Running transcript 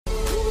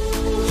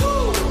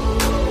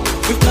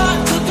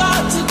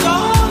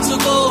to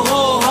go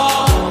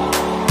hard.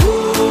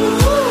 Ooh,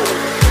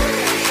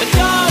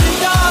 darling,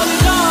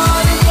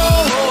 go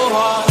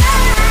hard.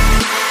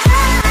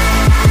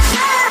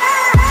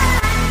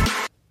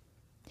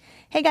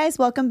 Hey guys,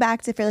 welcome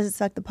back to Fearless as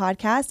Fuck, the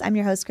podcast. I'm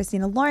your host,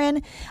 Christina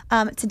Lauren.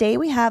 Today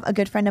we have a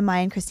good friend of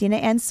mine, Christina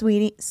and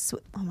Sweetie.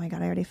 Oh my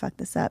God, I already fucked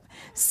this up.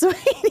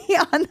 Sweetie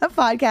on the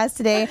podcast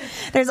today.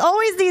 There's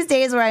always these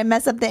days where I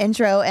mess up the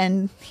intro,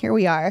 and here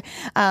we are.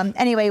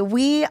 Anyway,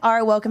 we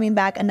are welcoming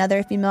back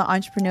another female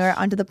entrepreneur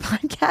onto the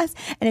podcast.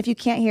 And if you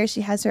can't hear,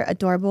 she has her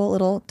adorable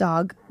little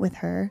dog with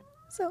her.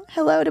 So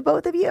hello to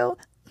both of you.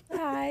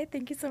 Hi,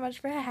 thank you so much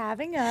for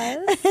having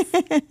us.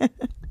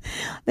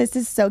 This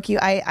is so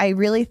cute. I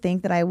really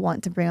think that I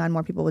want to bring on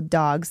more people with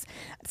dogs,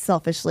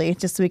 selfishly,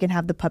 just so we can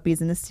have the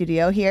puppies in the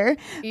studio here.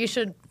 You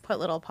should put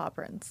little paw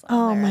prints on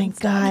Oh there my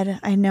instead. God,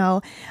 I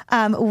know.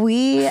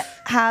 We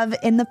have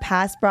in the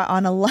past brought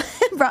on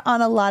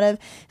a lot of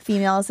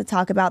females to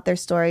talk about their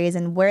stories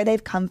and where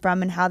they've come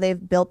from and how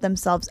they've built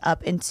themselves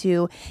up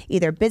into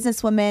either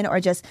businesswomen or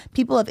just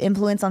people of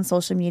influence on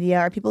social media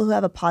or people who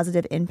have a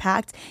positive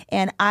impact.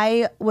 And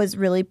I was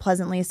really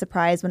pleasantly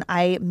surprised when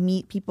I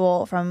meet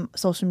people from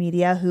social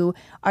media who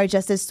are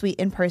just as sweet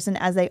in person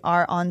as they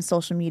are on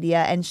social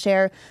media and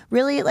share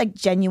really like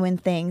genuine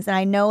things. And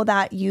I know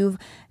that you've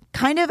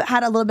kind of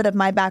had a little bit of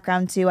my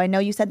background too. I know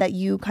you said that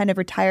you kind of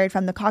retired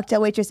from the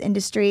cocktail waitress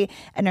industry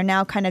and are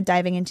now kind of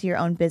diving into your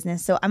own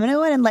business. So I'm going to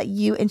go ahead and let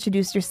you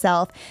introduce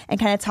yourself and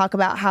kind of talk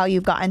about how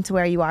you've gotten to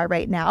where you are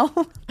right now.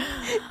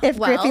 If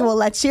Griffey will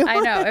let you. I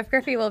know, if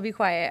Griffey will be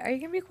quiet. Are you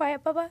going to be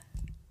quiet, Bubba?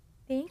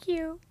 Thank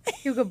you.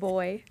 You good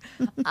boy.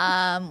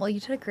 Well, you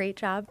did a great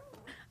job.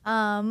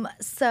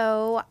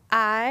 So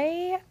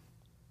I...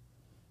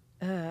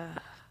 where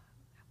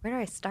do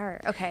I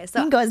start? Okay, so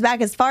You can go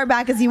as far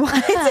back as you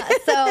want.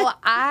 so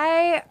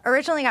I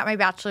originally got my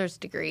bachelor's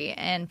degree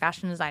in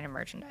fashion design and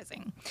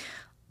merchandising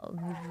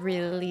a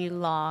really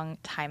long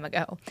time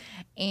ago.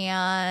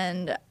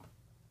 And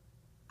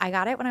I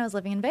got it when I was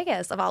living in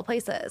Vegas, of all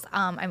places.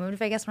 I moved to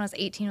Vegas when I was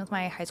 18 with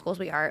my high school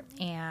sweetheart,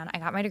 and I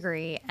got my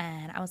degree,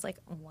 and I was like,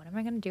 what am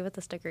I going to do with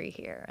this degree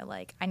here?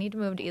 Like, I need to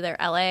move to either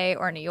LA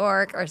or New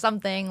York or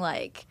something.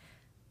 Like,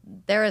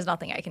 there is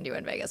nothing I can do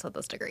in Vegas with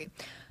this degree.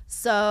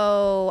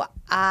 So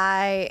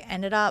I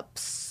ended up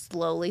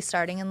slowly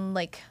starting in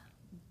like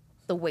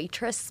the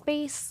waitress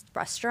space,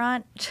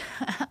 restaurant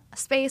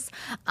space,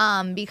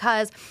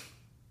 because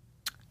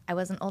I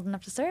wasn't old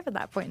enough to serve at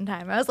that point in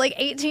time. I was like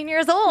 18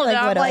 years old. Like,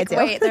 and what I'm do I like, do?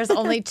 wait, there's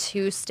only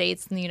 2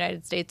 states in the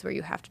United States where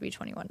you have to be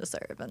 21 to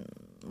serve. And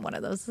one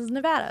of those is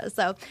Nevada.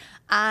 So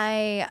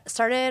I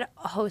started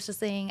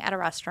hostessing at a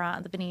restaurant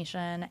at the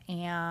Venetian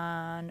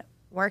and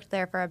worked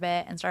there for a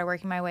bit and started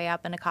working my way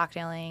up into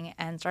cocktailing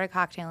and started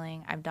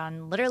cocktailing. I've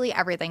done literally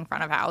everything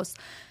front of house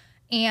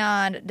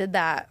and did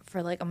that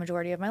for like a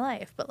majority of my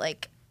life. But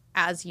like,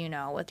 as you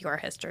know, with your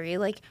history,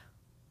 like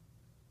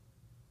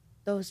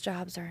those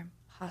jobs are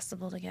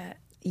impossible to get.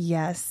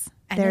 Yes,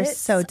 And they're it's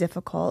so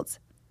difficult.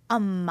 a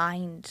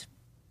mind.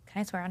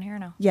 Can I swear on here or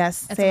no?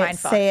 Yes, It's say a it. mind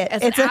fuck. Say it.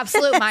 It's an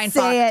absolute mind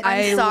fuck. Say it.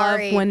 I'm I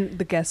sorry. love when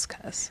the guests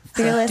cuss.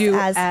 Fearless Do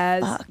as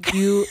fuck.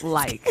 you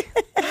like.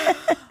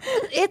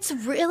 It's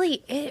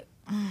really it.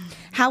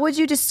 How would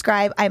you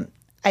describe? I'm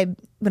going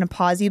to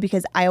pause you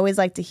because I always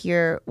like to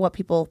hear what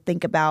people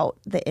think about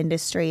the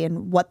industry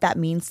and what that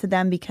means to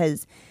them,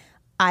 because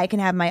I can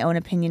have my own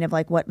opinion of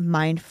like what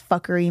mind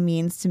fuckery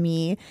means to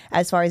me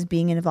as far as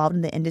being involved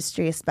in the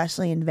industry,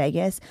 especially in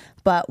Vegas.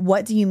 But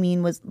what do you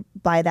mean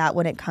by that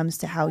when it comes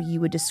to how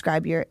you would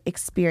describe your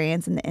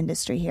experience in the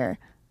industry here?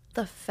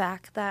 The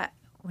fact that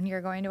when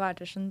you're going to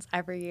auditions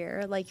every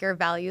year, like your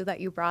value that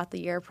you brought the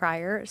year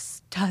prior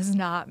does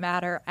not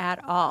matter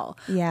at all.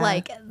 Yeah.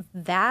 Like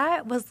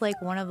that was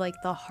like one of like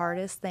the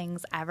hardest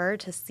things ever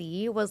to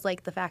see, was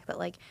like the fact that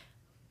like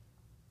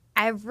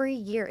every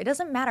year, it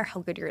doesn't matter how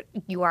good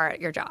you are at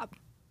your job.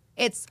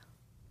 It's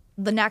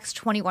the next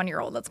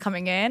 21-year-old that's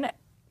coming in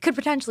could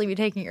potentially be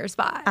taking your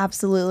spot.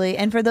 Absolutely.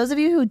 And for those of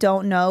you who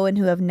don't know and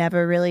who have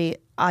never really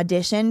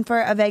auditioned for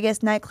a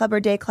Vegas nightclub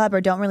or day club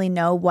or don't really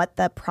know what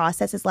the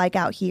process is like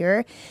out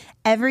here,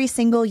 every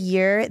single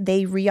year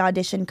they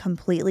re-audition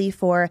completely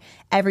for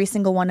every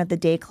single one of the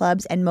day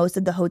clubs and most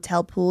of the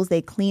hotel pools.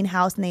 They clean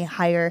house and they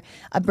hire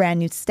a brand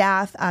new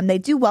staff. They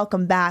do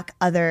welcome back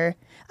other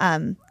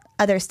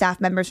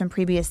staff members from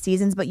previous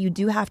seasons, but you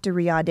do have to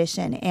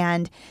re-audition.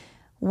 And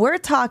we're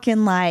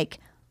talking like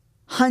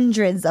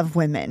hundreds of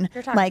women.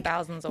 You're talking like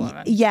thousands of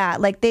women. Yeah,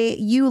 like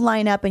you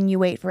line up and you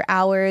wait for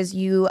hours.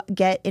 You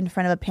get in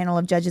front of a panel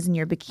of judges in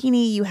your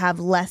bikini. You have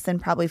less than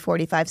probably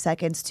 45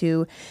 seconds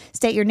to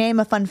state your name,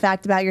 a fun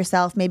fact about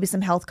yourself, maybe some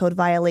health code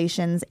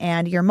violations,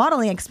 and your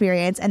modeling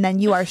experience, and then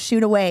you are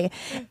shooed away.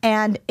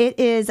 And it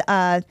is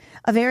a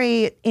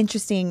very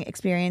interesting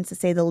experience, to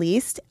say the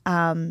least.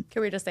 Can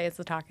we just say it's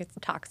a toxic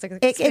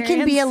experience? It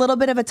can be a little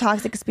bit of a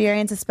toxic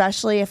experience,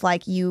 especially if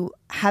like you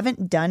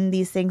haven't done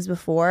these things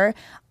before.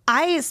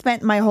 I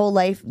spent my whole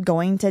life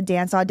going to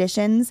dance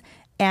auditions,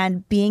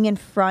 and being in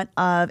front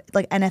of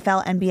like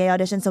NFL, NBA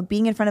auditions. So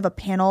being in front of a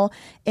panel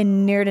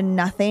in near to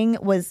nothing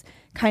was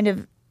kind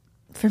of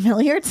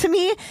familiar to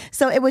me.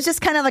 So it was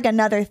just kind of like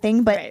another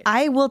thing. But Right.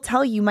 I will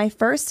tell you, my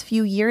first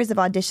few years of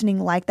auditioning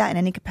like that in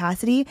any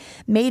capacity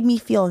made me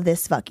feel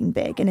this fucking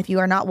big. And if you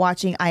are not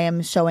watching, I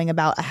am showing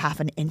about a half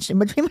an inch in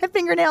between my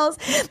fingernails.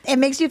 It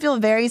makes you feel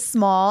very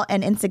small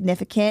and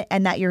insignificant,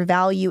 and that your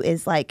value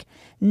is like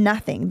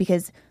nothing,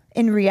 because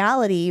in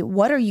reality,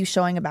 what are you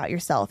showing about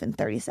yourself in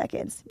 30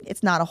 seconds?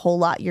 It's not a whole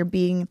lot. You're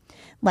being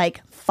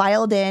like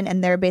filed in,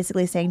 and they're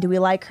basically saying, do we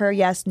like her?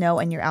 Yes, no,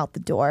 and you're out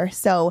the door.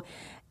 So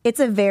it's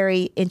a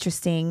very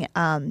interesting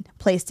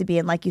place to be.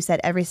 And like you said,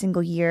 every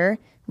single year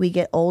we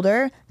get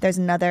older, there's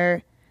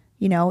another,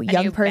 young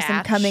new person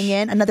batch. coming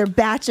in, another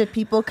batch of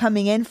people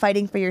coming in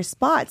fighting for your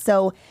spot.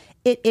 So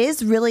it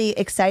is really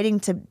exciting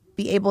to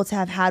be able to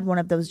have had one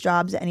of those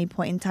jobs at any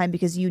point in time,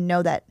 because you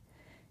know that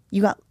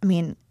you're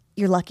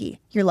lucky.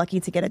 You're lucky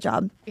to get a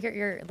job.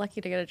 You're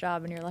lucky to get a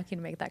job, and you're lucky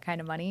to make that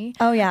kind of money.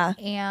 Oh, yeah.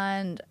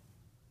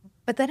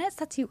 But then it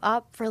sets you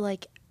up for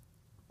like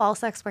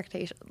false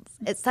expectations.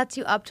 It sets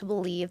you up to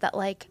believe that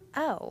like,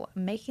 oh,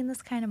 making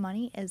this kind of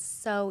money is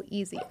so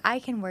easy. I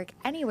can work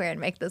anywhere and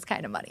make this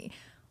kind of money,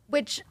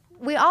 which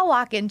we all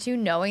walk into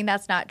knowing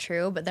that's not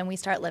true. But then we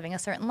start living a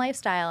certain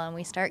lifestyle, and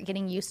we start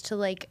getting used to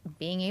like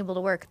being able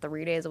to work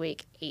 3 days a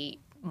week,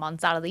 8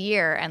 months out of the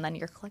year, and then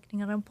you're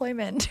collecting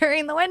unemployment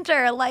during the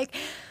winter. Like,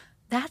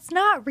 that's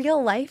not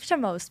real life to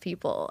most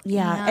people.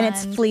 Yeah. And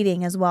it's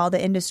fleeting as well.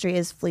 The industry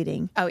is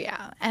fleeting. Oh,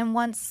 yeah. And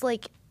once,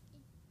 like,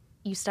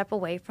 you step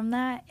away from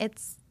that,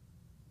 it's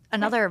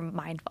another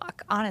mind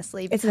fuck,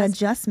 honestly. It's an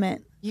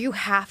adjustment. You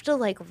have to,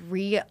 like,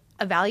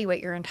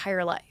 reevaluate your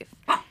entire life.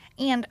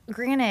 And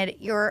granted,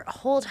 your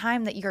whole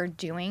time that you're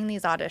doing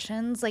these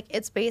auditions, like,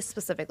 it's based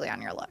specifically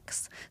on your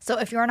looks. So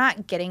if you're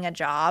not getting a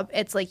job,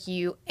 it's like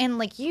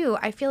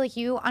I feel like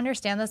you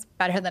understand this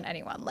better than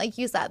anyone. Like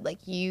you said,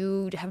 like,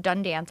 you have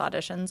done dance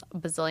auditions a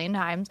bazillion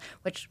times,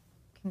 which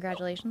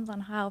congratulations on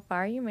how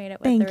far you made it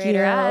with Thank the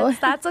Raiderettes. you.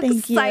 That's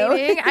Thank you.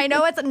 exciting. I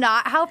know it's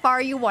not how far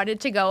you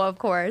wanted to go, of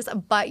course,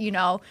 but, you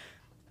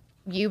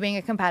being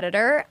a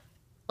competitor,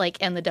 like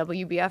in the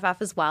WBFF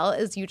as well,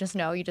 is you just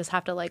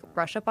have to like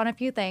brush up on a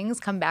few things,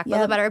 come back with a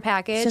Yep. better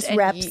package. It's just and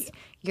reps.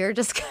 You're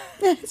just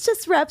It's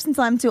just reps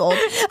until I'm too old.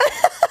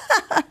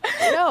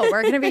 no,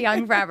 we're gonna be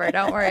young forever.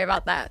 Don't worry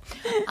about that.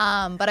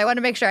 But I want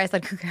to make sure I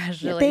said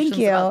congratulations Thank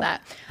you. about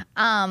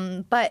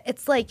that. But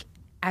it's like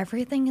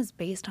everything is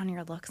based on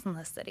your looks in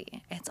the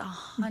city. It's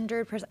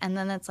 100%, and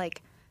then it's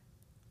like,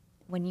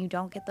 when you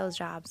don't get those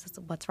jobs, it's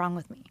what's wrong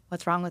with me?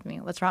 What's wrong with me?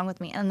 What's wrong with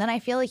me? And then I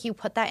feel like you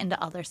put that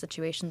into other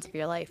situations of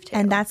your life too.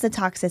 And that's the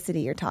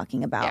toxicity you're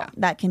talking about. Yeah.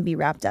 That can be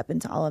wrapped up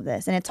into all of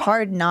this. And it's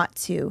hard not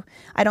to.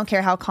 I don't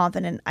care how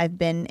confident I've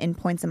been in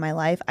points in my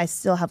life. I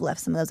still have left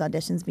some of those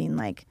auditions being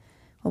like,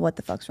 well, what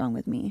the fuck's wrong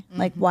with me?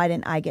 Like, why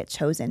didn't I get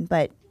chosen?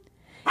 But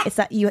it's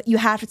that you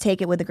have to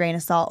take it with a grain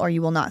of salt, or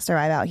you will not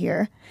survive out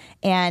here.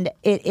 And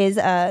it is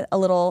a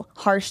little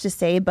harsh to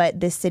say, but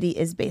this city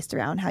is based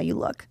around how you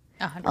look.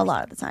 100%. A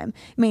lot of the time.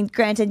 I mean,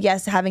 granted,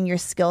 yes, having your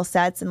skill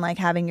sets and like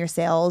having your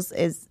sales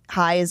is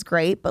high is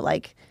great, but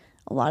like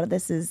a lot of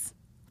this is,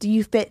 do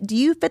you fit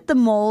the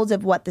mold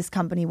of what this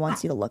company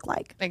wants you to look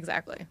like?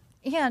 Exactly.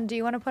 And do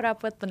you want to put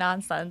up with the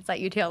nonsense that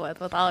you deal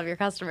with all of your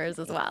customers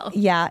as well?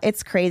 Yeah,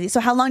 it's crazy. So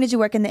how long did you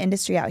work in the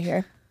industry out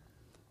here?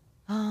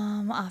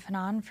 Off and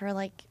on for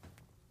like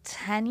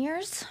 10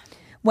 years.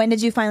 When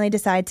did you finally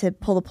decide to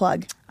pull the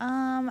plug?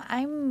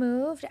 I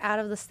moved out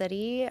of the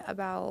city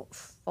about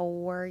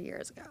 4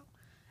 years ago.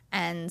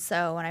 And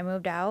so when I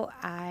moved out,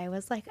 I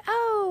was like,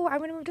 oh, I'm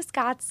going to move to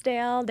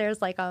Scottsdale. There's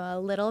like a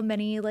little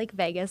mini like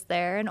Vegas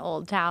there in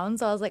Old Town.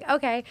 So I was like,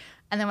 okay.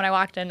 And then when I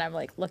walked in, I'm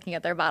like looking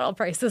at their bottle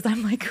prices.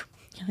 I'm like,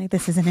 You're like,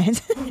 this isn't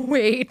it.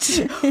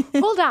 wait,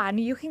 hold on.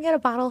 You can get a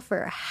bottle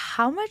for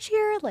how much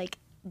here? Like,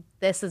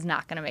 this is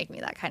not going to make me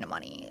that kind of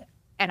money.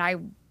 And I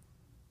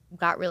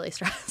got really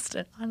stressed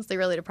and honestly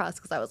really depressed,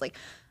 because I was like,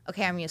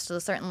 okay, I'm used to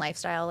a certain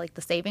lifestyle, like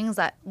the savings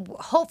that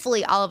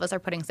hopefully all of us are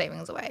putting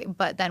savings away.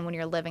 But then when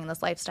you're living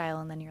this lifestyle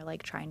and then you're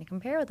like trying to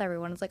compare with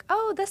everyone, it's like,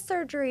 oh, this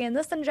surgery and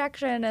this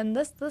injection and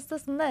this,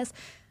 and this,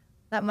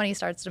 that money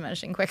starts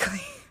diminishing quickly.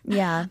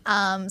 Yeah.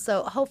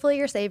 So hopefully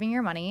you're saving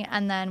your money.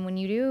 And then when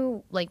you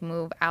do like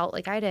move out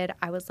like I did,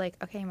 I was like,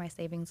 okay, my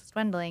savings is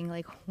dwindling.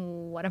 Like,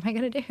 what am I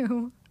going to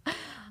do?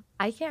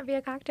 I can't be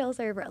a cocktail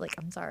server. Like,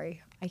 I'm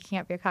sorry. I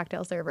can't be a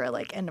cocktail server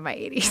like into my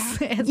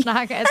 80s. It's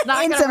not Into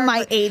gonna work.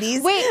 my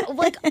 80s. Wait,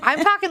 like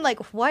I'm talking like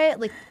what?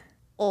 Like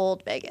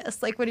old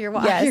Vegas. Like when you're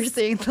watching, Yes. you're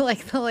seeing the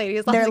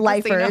ladies on They're the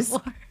casino lifers.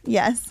 floor.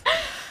 Yes.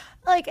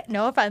 Like,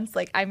 no offense.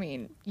 Like, I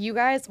mean, you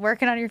guys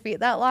working on your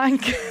feet that long?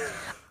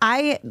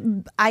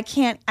 I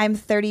can't. I'm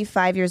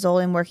 35 years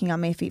old and working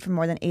on my feet for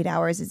more than 8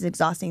 hours is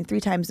exhausting 3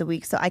 times a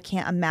week. So I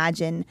can't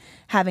imagine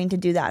having to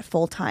do that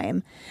full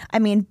time. I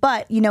mean,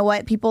 but you know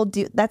what? People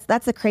do.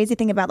 That's the crazy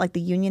thing about like the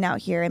union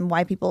out here and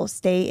why people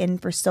stay in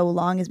for so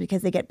long is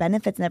because they get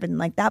benefits and everything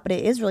like that. But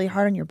it is really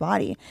hard on your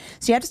body.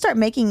 So you have to start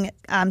making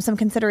some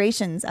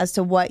considerations as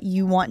to what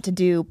you want to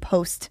do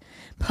post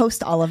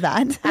all of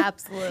that.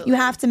 Absolutely. You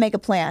have to make a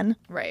plan.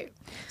 Right.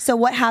 So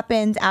what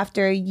happened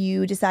after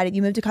you decided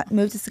you moved to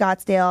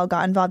Scottsdale,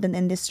 got involved in the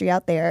industry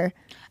out there?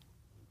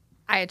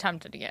 I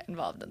attempted to get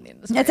involved in the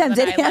industry.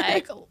 Attempted, and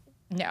I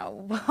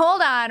no,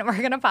 hold on. We're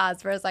going to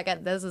pause for a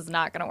second. This is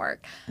not going to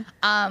work.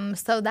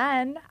 So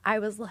then I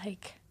was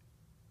like,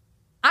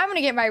 I'm going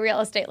to get my real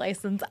estate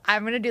license.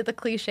 I'm going to do the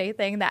cliche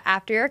thing that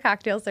after you're a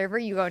cocktail server,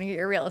 you go and get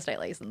your real estate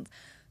license.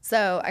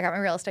 So I got my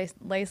real estate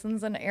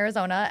license in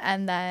Arizona,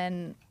 and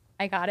then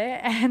I got it.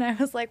 And I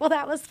was like, well,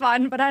 that was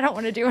fun, but I don't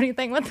want to do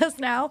anything with this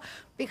now.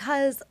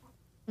 Because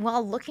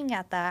while looking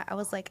at that, I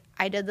was like,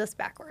 I did this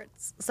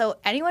backwards. So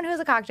anyone who's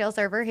a cocktail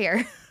server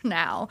here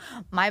now,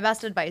 my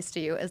best advice to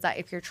you is that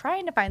if you're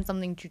trying to find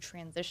something to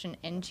transition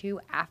into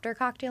after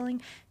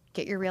cocktailing,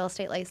 get your real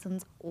estate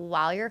license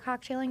while you're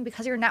cocktailing,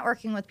 because you're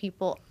networking with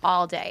people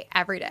all day,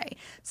 every day.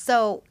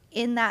 So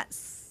in that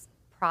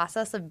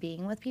process of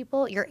being with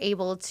people, you're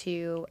able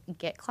to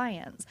get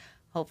clients,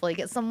 hopefully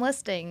get some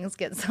listings,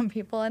 get some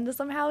people into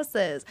some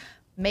houses,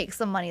 make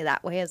some money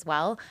that way as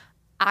well.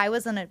 I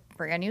was in a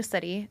brand new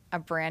city, a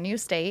brand new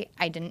state.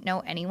 I didn't know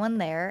anyone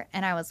there.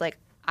 And I was like,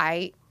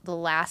 the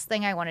last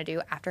thing I want to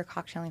do after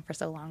cocktailing for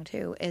so long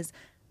too is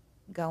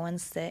go and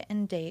sit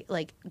and date,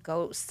 like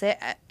go sit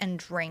and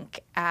drink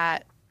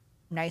at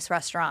nice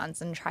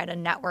restaurants and try to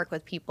network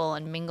with people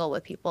and mingle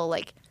with people.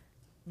 Like,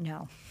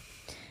 no.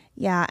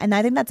 Yeah, and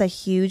I think that's a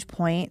huge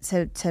point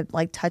to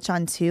like touch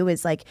on too,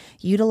 is like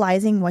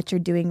utilizing what you're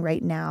doing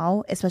right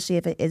now, especially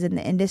if it is in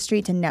the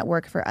industry, to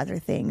network for other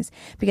things.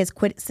 Because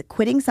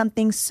quitting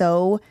something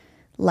so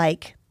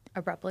like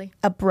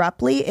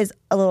abruptly is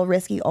a little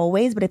risky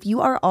always, but if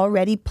you are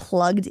already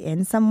plugged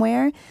in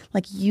somewhere,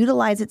 like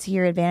utilize it to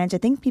your advantage. I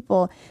think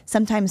people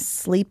sometimes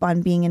sleep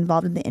on being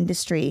involved in the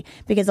industry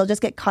because they'll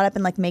just get caught up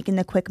in like making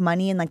the quick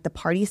money and like the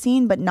party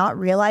scene, but not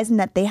realizing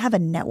that they have a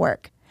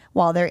network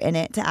while they're in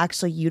it to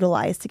actually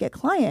utilize to get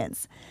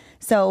clients.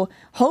 So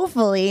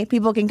hopefully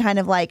people can kind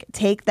of like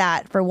take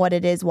that for what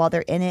it is while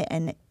they're in it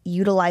and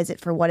utilize it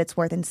for what it's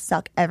worth and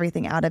suck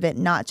everything out of it,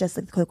 not just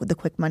the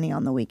quick money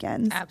on the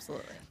weekends.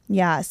 Absolutely.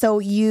 Yeah. So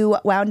you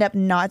wound up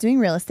not doing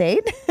real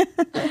estate.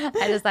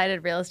 I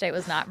decided real estate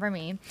was not for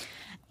me.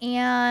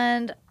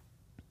 And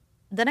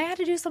then I had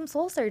to do some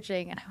soul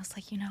searching, and I was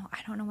like, I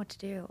don't know what to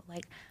do.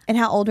 Like, and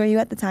how old were you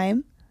at the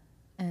time?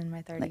 In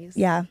my 30s.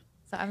 Yeah.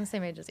 So I'm the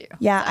same age as you.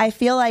 Yeah, so. I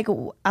feel like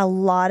a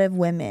lot of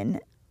women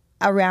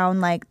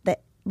around like the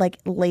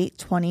late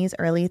 20s,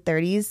 early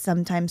 30s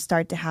sometimes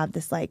start to have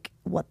this like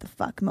what the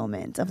fuck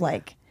moment of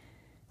like,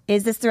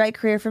 is this the right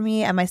career for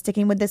me? Am I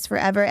sticking with this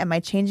forever? Am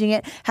I changing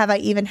it? Have I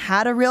even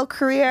had a real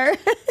career?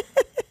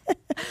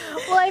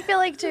 Well, I feel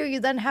like too, you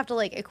then have to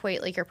like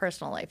equate like your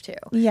personal life too.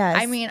 Yes.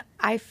 I mean,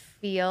 I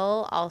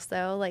feel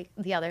also like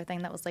the other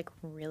thing that was like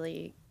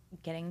really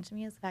getting to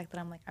me is the fact that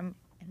I'm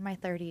in my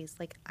 30s,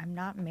 like I'm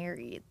not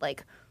married.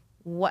 Like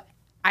what?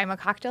 I'm a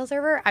cocktail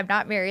server. I'm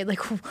not married. Like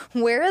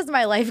where is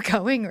my life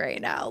going right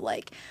now?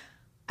 Like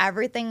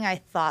everything I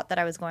thought that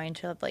I was going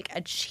to have like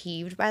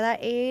achieved by that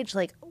age,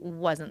 like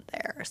wasn't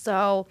there.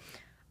 So,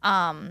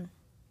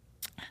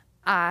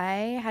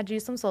 I had to do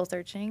some soul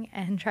searching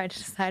and try to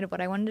decide what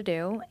I wanted to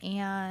do.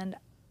 And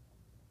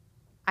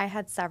I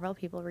had several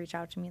people reach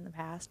out to me in the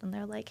past, and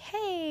they're like,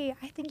 hey,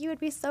 I think you would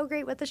be so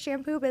great with the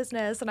shampoo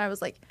business. And I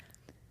was like,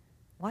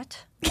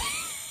 what?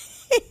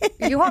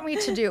 You want me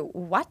to do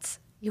what?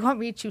 You want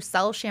me to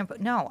sell shampoo?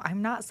 No,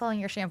 I'm not selling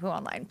your shampoo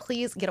online.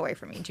 Please get away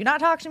from me. Do not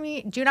talk to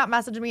me. Do not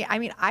message me. I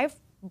mean, I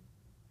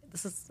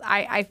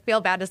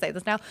feel bad to say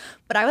this now,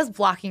 but I was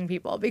blocking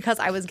people because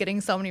I was getting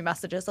so many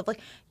messages of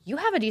like, you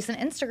have a decent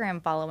Instagram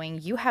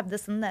following. You have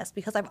this and this,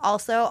 because I've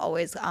also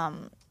always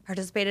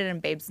participated in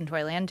Babes in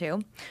Toyland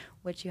too,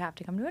 which you have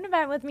to come to an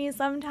event with me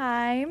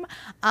sometime.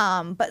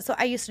 But so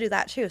I used to do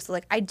that too. So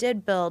like I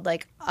did build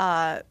like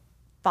a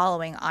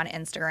following on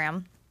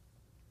Instagram,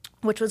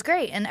 which was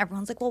great. And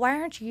everyone's like, well, why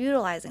aren't you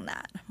utilizing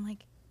that? I'm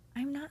like,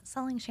 I'm not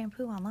selling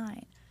shampoo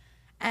online.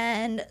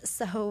 And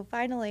so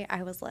finally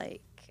I was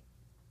like,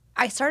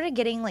 I started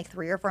getting like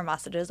 3 or 4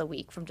 messages a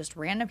week from just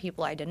random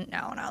people I didn't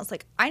know. And I was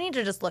like, I need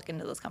to just look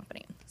into this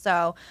company.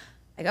 So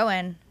I go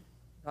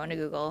into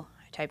Google,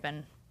 I type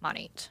in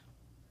Monat.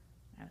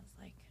 I was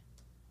like,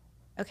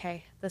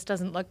 okay, this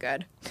doesn't look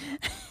good.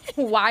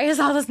 Why is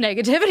all this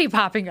negativity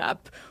popping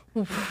up?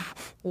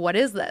 What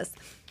is this?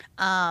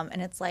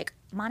 And it's like,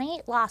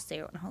 Monat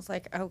lawsuit. And I was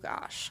like, oh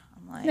gosh.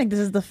 I'm like, I think this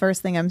is the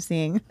first thing I'm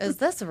seeing. Is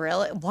this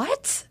really?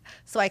 What?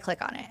 So I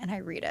click on it and I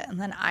read it. And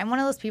then I'm one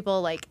of those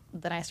people, like,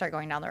 then I start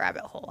going down the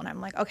rabbit hole. And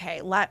I'm like, okay,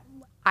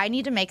 I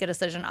need to make a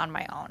decision on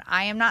my own.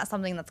 I am not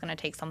something that's going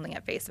to take something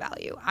at face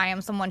value. I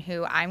am someone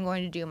who I'm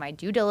going to do my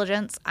due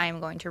diligence. I am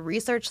going to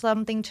research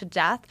something to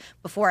death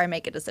before I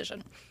make a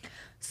decision.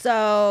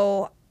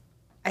 So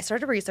I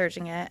started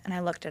researching it and I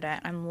looked at it.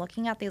 And I'm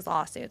looking at these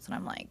lawsuits and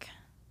I'm like,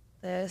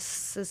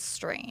 this is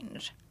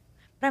strange.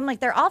 But I'm like,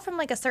 they're all from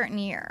like a certain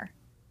year.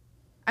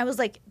 I was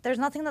like, there's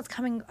nothing that's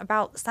coming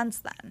about since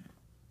then.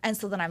 And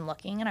so then I'm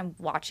looking and I'm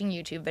watching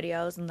YouTube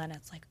videos and then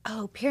it's like,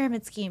 oh,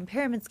 pyramid scheme.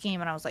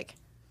 And I was like,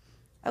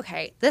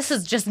 okay, this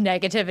is just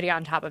negativity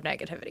on top of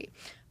negativity.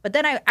 But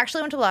then I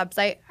actually went to the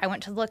website. I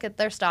went to look at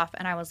their stuff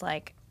and I was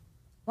like,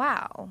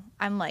 wow,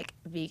 I'm like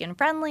vegan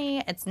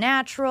friendly. It's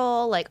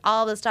natural, like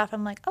all this stuff.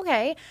 I'm like,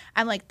 okay.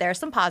 I'm like, there's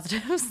some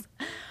positives.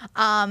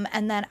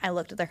 And then I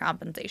looked at their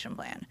compensation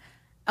plan.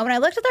 And when I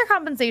looked at their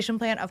compensation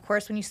plan, of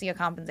course, when you see a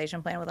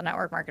compensation plan with a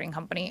network marketing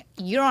company,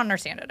 you don't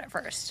understand it at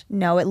first.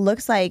 No, it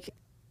looks like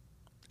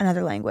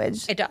another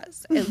language. It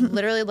does. It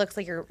literally looks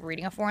like you're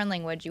reading a foreign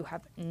language. You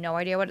have no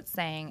idea what it's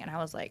saying. And I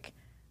was like,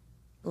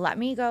 let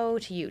me go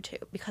to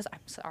YouTube because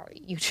I'm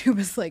sorry, YouTube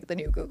is like the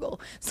new Google.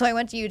 So I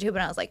went to YouTube and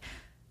I was like,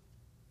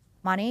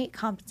 money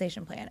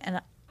compensation plan.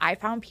 And I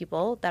found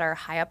people that are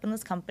high up in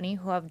this company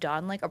who have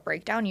done like a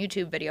breakdown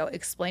YouTube video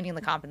explaining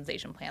the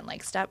compensation plan,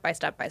 like step by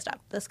step by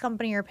step. This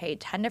company you're paid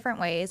 10 different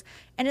ways.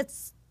 And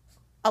it's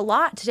a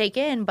lot to take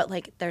in, but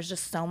like there's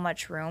just so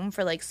much room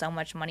for like so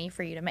much money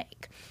for you to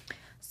make.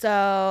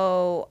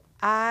 So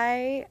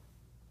I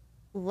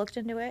looked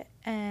into it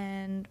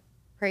and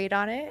prayed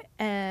on it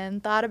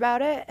and thought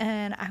about it.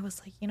 And I was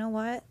like, you know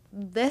what?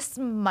 This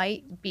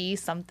might be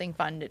something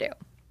fun to do.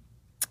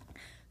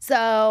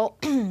 So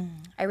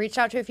I reached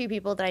out to a few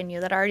people that I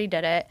knew that already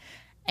did it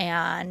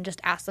and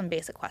just asked them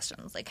basic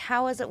questions. Like,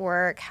 how does it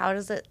work? How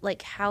does it,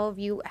 like, how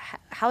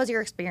has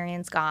your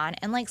experience gone?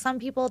 And like some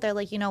people, they're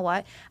like, you know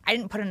what? I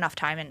didn't put enough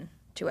time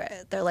into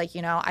it. They're like,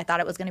 you know, I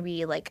thought it was going to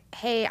be like,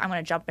 hey, I'm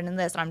going to jump into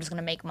this and I'm just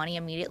going to make money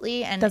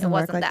immediately. And Doesn't it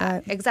work wasn't like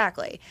that. that.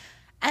 Exactly.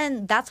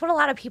 And that's what a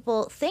lot of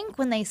people think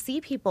when they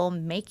see people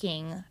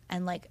making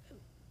and like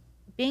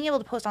being able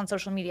to post on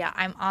social media.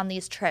 I'm on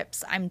these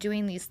trips. I'm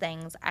doing these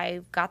things.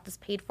 I've got this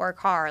paid for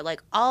car,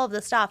 like all of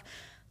this stuff.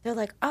 They're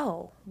like,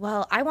 oh,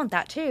 well, I want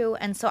that too.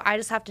 And so I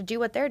just have to do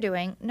what they're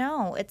doing.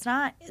 No, it's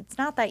not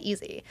that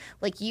easy.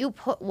 Like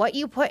what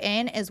you put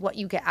in is what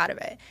you get out of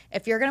it.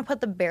 If you're going to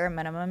put the bare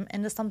minimum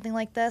into something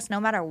like this, no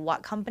matter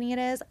what company it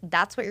is,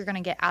 that's what you're going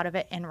to get out of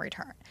it in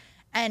return.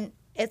 And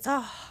it's a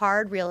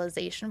hard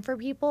realization for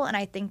people. And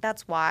I think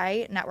that's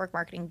why network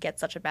marketing gets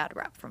such a bad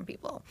rep from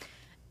people.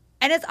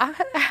 And it's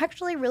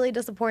actually really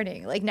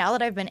disappointing. Like now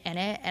that I've been in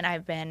it and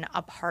I've been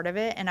a part of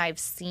it and I've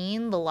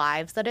seen the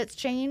lives that it's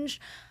changed,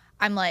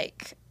 I'm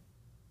like,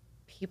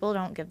 people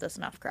don't give this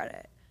enough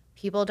credit.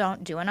 People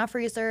don't do enough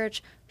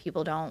research.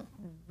 People don't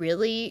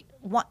really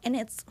want, and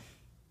it's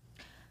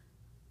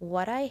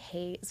what I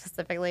hate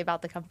specifically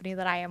about the company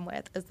that I am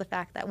with is the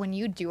fact that when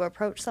you do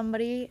approach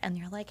somebody and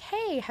you're like,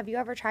 hey, have you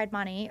ever tried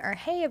Money? Or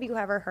hey, have you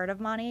ever heard of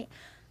Money?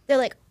 They're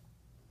like,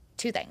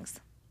 two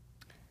things.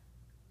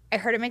 I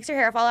heard it makes your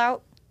hair fall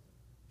out.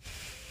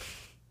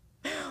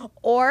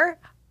 Or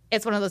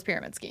it's one of those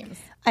pyramid schemes.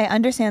 I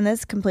understand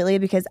this completely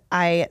because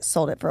I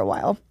sold it for a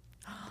while.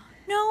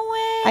 No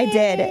way. I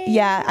did.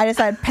 Yeah. I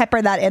decided to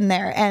pepper that in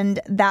there.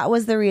 And that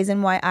was the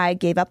reason why I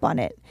gave up on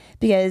it.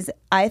 Because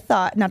I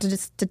thought, not to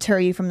just deter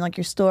you from like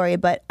your story,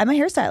 but I'm a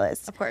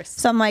hairstylist. Of course.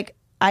 So I'm like,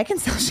 I can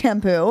sell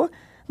shampoo.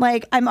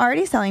 Like I'm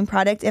already selling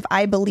product. If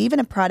I believe in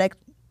a product,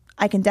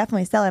 I can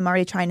definitely sell. I'm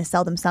already trying to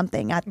sell them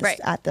something at the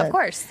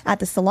at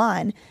the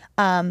salon.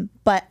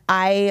 But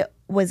I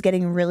was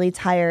getting really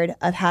tired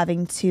of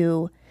having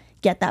to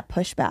get that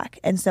pushback,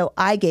 and so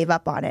I gave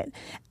up on it.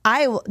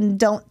 I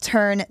don't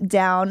turn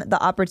down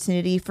the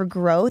opportunity for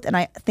growth, and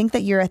I think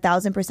that you're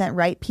 1,000%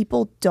 right.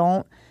 People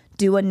don't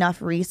do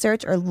enough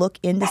research or look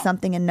into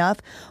something enough.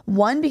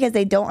 One, because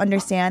they don't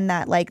understand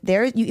that like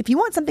if you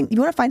want something,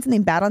 you want to find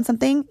something bad on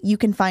something, you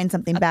can find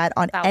something bad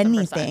on 1,000%.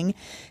 anything.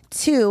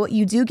 Two,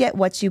 you do get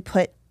what you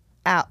put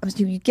out.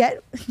 You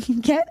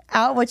get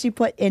out what you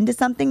put into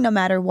something, no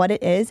matter what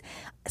it is.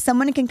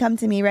 Someone can come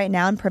to me right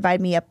now and provide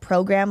me a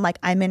program like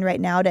I'm in right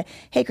now to,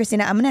 hey,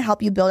 Christina, I'm going to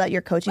help you build out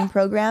your coaching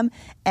program.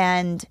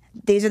 And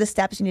these are the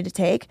steps you need to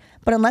take.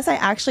 But unless I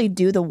actually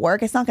do the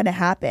work, it's not going to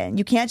happen.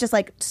 You can't just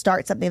like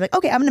start something like,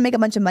 okay, I'm going to make a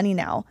bunch of money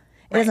now.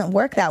 It doesn't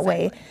work that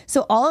way.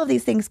 So all of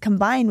these things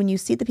combined, when you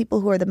see the people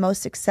who are the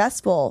most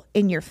successful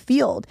in your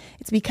field,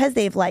 it's because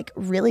they've like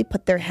really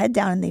put their head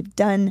down and they've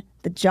done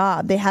the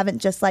job. They haven't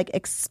just like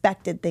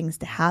expected things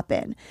to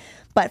happen.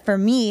 But for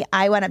me,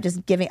 I wound up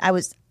just I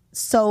was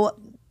so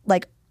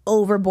like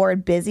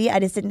overboard busy. I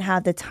just didn't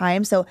have the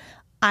time. So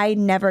I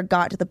never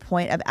got to the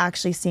point of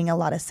actually seeing a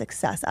lot of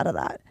success out of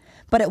that.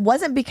 But it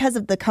wasn't because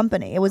of the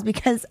company. It was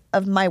because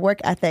of my work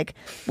ethic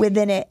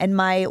within it and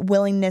my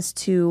willingness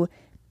to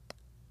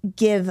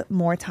give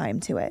more time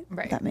to it.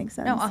 Right. If that makes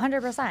sense. No,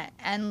 100%.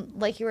 And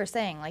like you were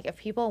saying, like if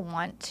people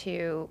want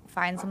to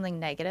find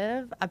something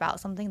negative about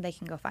something, they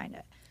can go find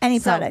it. Any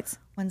So products.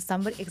 when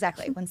somebody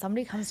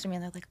comes to me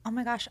and they're like, oh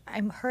my gosh,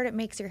 I heard it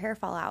makes your hair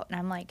fall out. And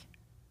I'm like,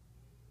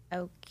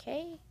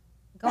 okay,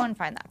 go and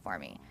find that for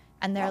me.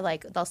 And they're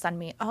like, they'll send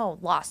me, oh,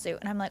 lawsuit.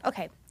 And I'm like,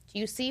 okay, do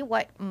you see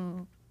what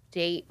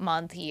date,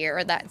 month,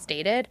 year that's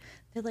dated?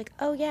 They're like,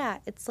 oh, yeah,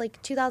 it's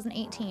like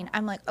 2018.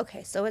 I'm like,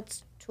 okay, so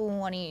it's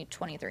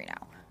 2023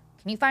 now.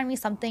 Can you find me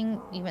something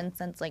even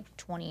since like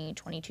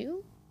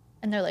 2022?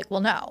 And they're like,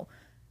 well, no,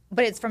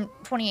 but it's from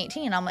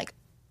 2018. I'm like,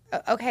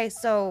 okay,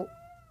 so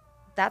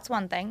that's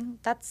one thing.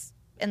 That's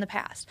in the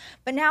past.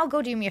 But now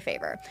go do me a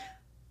favor.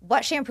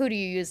 What shampoo do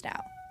you use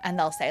now? And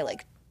they'll say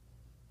like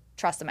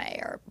Tresemme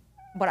or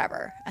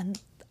whatever.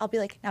 And I'll be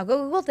like, now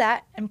go Google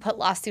that and put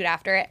lawsuit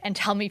after it and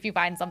tell me if you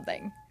find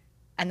something.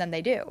 And then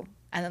they do.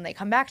 And then they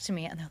come back to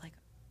me and they're like,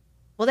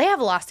 well, they have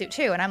a lawsuit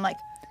too. And I'm like,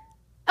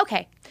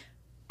 okay.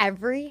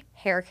 Every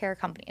hair care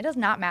company, it does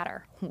not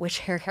matter which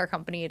hair care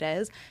company it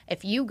is.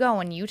 If you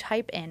go and you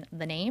type in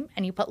the name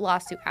and you put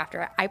lawsuit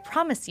after it, I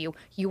promise you,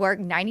 you are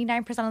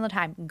 99% of the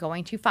time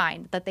going to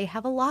find that they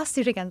have a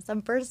lawsuit against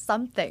them for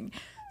something.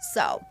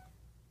 So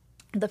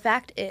the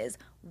fact is,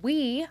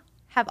 we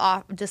have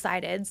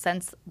decided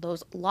since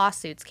those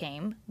lawsuits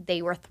came,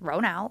 they were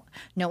thrown out.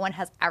 No one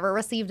has ever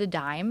received a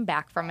dime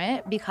back from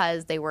it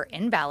because they were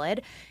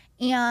invalid.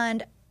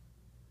 And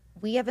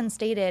we have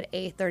instated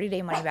a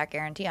 30-day money-back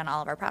guarantee on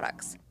all of our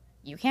products.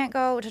 You can't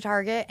go to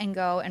Target and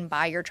go and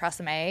buy your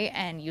Tresemme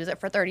and use it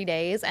for 30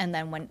 days, and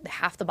then when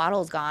half the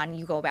bottle is gone,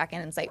 you go back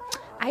in and say,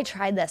 I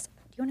tried this.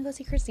 Do you want to go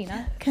see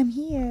Christina? Come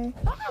here.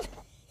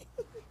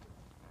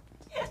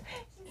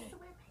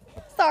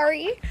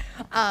 Sorry.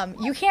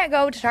 You can't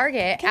go to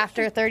Target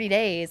after 30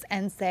 days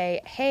and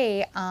say,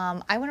 hey,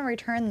 I want to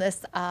return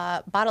this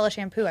bottle of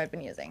shampoo I've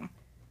been using.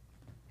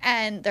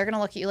 And they're going to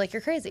look at you like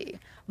you're crazy.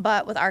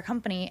 But with our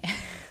company...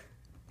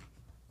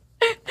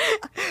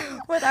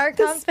 with our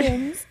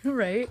company,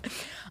 right?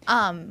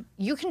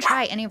 You can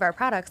try any of our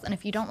products, and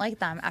if you don't like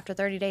them after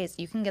 30 days,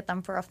 you can get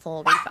them for a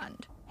full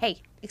refund.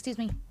 Hey, excuse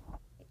me.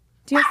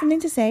 Do you have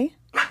something to say?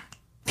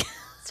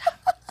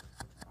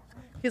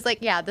 He's like,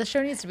 yeah, this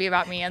show needs to be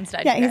about me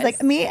instead. Yeah, you he's guys.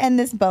 like, me and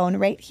this bone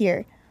right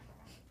here.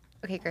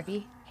 Okay,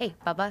 Griffey. Hey,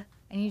 Bubba,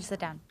 I need you to sit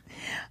down.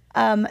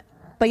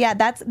 But yeah,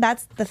 that's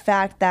the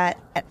fact that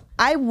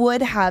I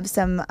would have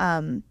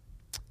some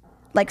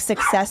like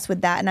success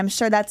with that, and I'm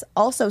sure that's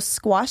also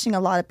squashing a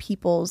lot of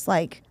people's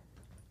like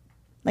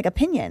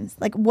opinions.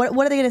 Like, what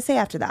are they going to say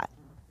after that?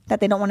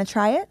 That they don't want to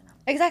try it?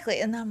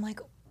 Exactly. And then I'm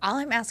like, all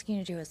I'm asking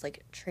you to do is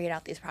like trade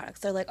out these products.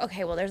 They're like,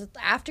 okay, well, there's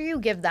after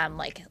you give them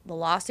like the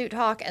lawsuit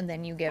talk and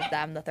then you give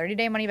them the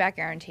 30-day money back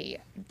guarantee.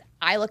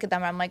 I look at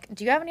them and I'm like,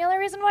 do you have any other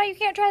reason why you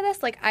can't try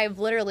this? Like, I've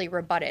literally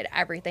rebutted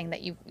everything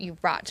that you've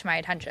brought to my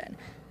attention.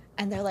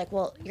 And they're like,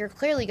 well, you're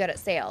clearly good at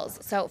sales.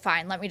 So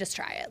fine, let me just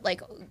try it.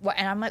 Like, what?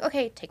 And I'm like,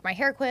 okay, take my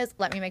hair quiz.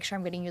 Let me make sure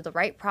I'm getting you the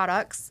right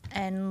products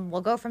and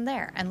we'll go from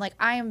there. And like,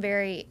 I am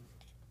very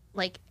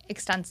like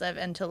extensive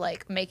into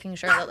like making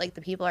sure that like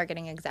the people are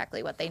getting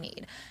exactly what they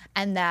need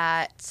and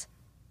that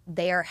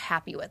they are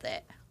happy with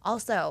it.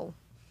 Also,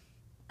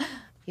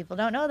 people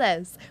don't know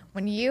this.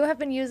 When you have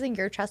been using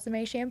your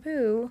Tresemme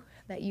shampoo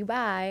that you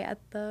buy at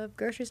the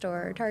grocery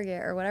store or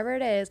Target or whatever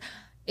it is,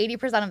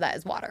 80% of that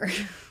is water.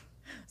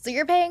 So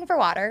you're paying for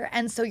water,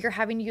 and so you're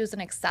having to use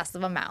an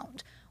excessive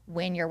amount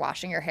when you're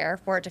washing your hair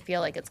for it to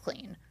feel like it's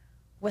clean.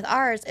 With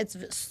ours, it's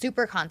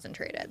super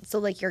concentrated. So,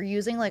 like, you're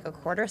using, like, a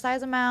quarter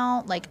size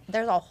amount. Like,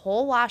 there's a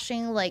whole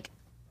washing, like,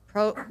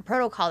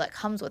 protocol that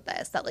comes with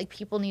this that, like,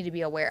 people need to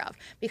be aware of.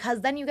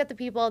 Because then you get the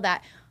people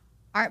that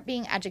aren't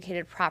being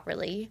educated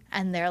properly,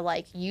 and they're,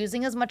 like,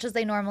 using as much as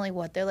they normally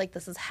would. They're like,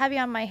 this is heavy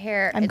on my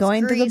hair. I'm it's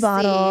going greasy. through the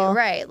bottle.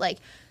 Right. Like,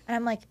 and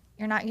I'm like,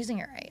 you're not using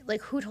it right.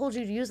 Like, who told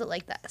you to use it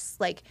like this?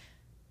 Like,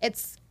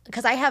 it's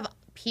because I have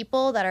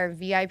people that are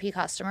VIP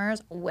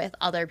customers with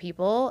other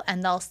people,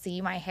 and they'll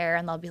see my hair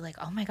and they'll be like,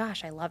 oh my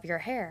gosh, I love your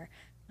hair.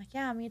 I'm like,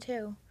 yeah, me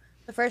too.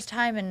 The first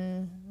time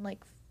in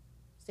like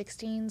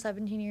 16,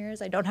 17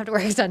 years, I don't have to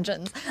wear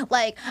extensions.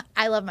 Like,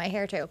 I love my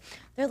hair too.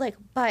 They're like,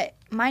 but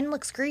mine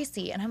looks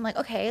greasy. And I'm like,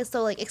 okay,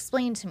 so like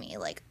explain to me,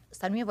 like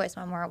send me a voice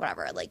memo or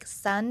whatever. Like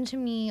send to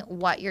me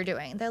what you're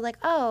doing. They're like,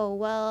 oh,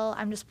 well,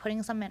 I'm just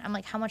putting some in. I'm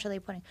like, how much are they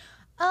putting?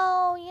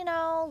 Oh, you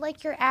know,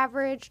 like your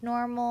average,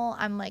 normal.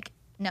 I'm like,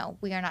 no,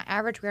 we are not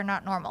average. We are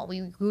not normal.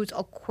 We use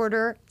a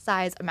quarter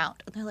size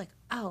amount. And they're like,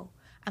 oh.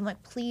 I'm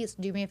like, please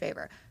do me a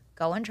favor.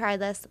 Go and try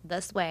this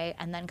way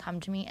and then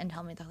come to me and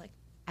tell me. They're like,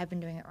 I've been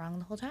doing it wrong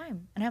the whole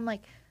time. And I'm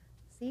like,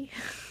 see?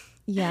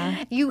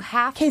 Yeah. You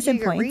have Case to in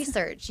do your point.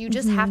 research. You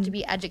just have to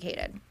be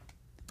educated.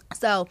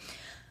 So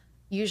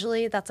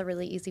usually that's a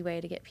really easy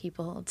way to get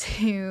people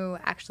to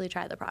actually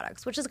try the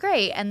products, which is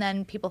great. And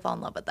then people fall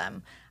in love with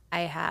them.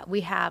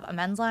 We have a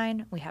men's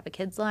line, we have a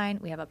kids line,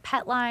 we have a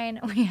pet line,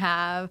 we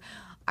have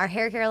our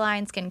hair care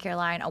line, skincare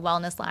line, a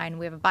wellness line,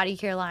 we have a body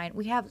care line.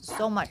 We have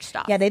so much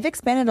stuff. Yeah, they've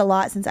expanded a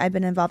lot since I've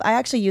been involved. I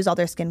actually use all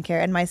their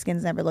skincare, and my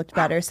skin's never looked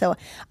better. So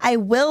I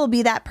will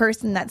be that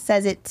person that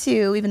says it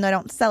too, even though I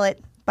don't sell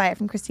it buy it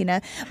from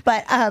Christina.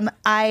 But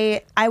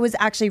I was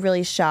actually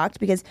really shocked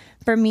because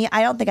for me,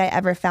 I don't think I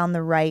ever found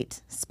the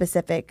right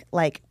specific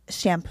like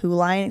shampoo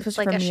line,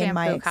 especially Like for a me and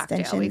my shampoo cocktail.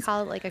 We extensions.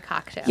 call it like a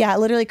cocktail. Yeah, I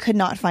literally could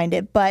not find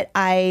it. But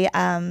I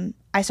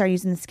started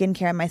using the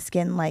skincare and my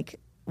skin like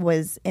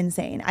was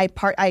insane. I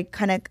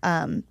kind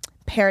of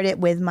paired it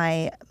with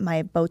my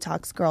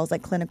Botox girls,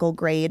 like clinical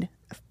grade,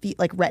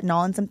 like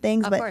retinol and some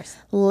things. Of but course.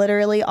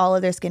 literally all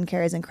of their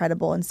skincare is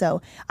incredible. And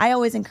so I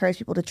always encourage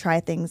people to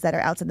try things that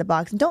are outside the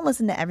box and don't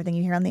listen to everything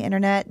you hear on the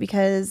internet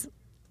because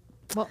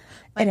Well,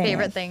 my It ain't.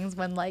 favorite things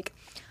when like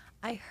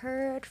I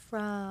heard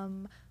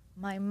from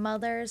my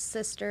mother's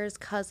sister's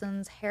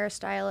cousin's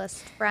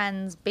hairstylist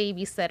friend's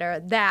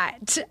babysitter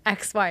that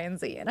X, Y, and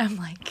Z, and I'm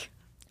like,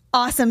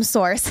 awesome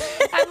source.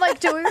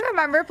 do we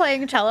remember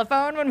playing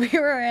telephone when we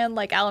were in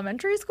like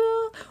elementary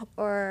school,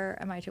 or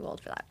am I too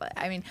old for that? But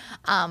I mean,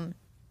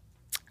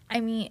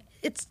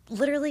 it's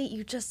literally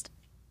you just.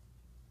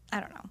 I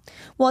don't know.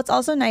 Well, it's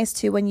also nice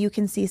too when you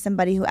can see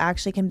somebody who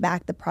actually can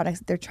back the products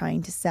that they're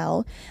trying to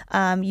sell.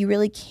 You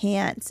really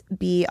can't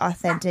be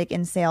authentic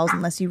in sales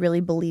unless you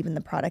really believe in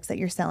the products that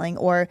you're selling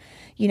or,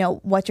 you know,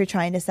 what you're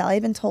trying to sell. I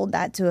even told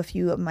that to a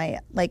few of my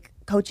like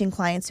coaching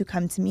clients who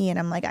come to me and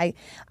I'm like,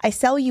 I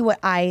sell you what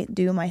I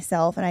do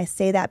myself. And I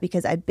say that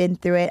because I've been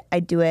through it.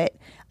 I do it.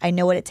 I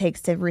know what it takes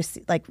to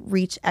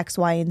reach X,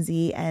 Y, and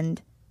Z,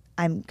 and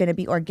I'm going to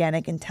be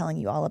organic and telling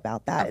you all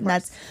about that. And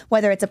that's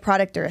whether it's a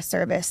product or a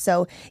service.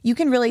 So you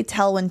can really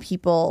tell when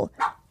people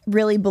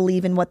really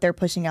believe in what they're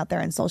pushing out there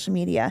on social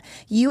media.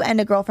 You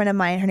and a girlfriend of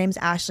mine, her name's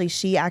Ashley,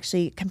 she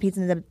actually competes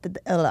in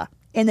the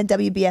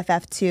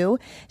WBFF too.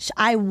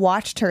 I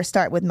watched her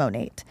start with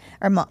Monat,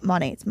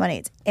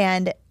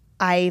 and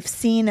I've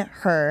seen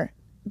her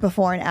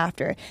before and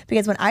after,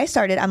 because when I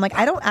started, I'm like,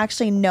 I don't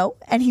actually know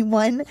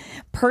anyone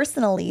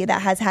personally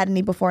that has had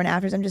any before and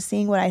afters. I'm just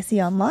seeing what I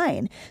see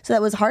online. So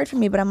that was hard for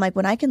me, but I'm like,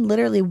 when I can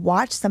literally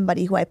watch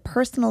somebody who I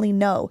personally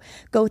know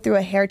go through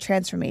a hair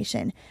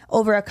transformation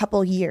over a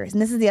couple years.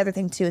 And this is the other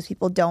thing too, is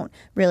people don't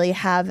really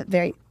have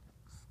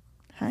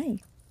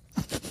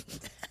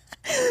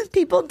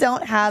people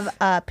don't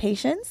have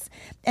patience,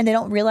 and they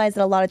don't realize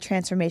that a lot of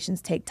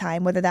transformations take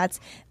time, whether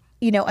that's,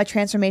 you know, a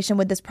transformation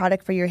with this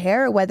product for your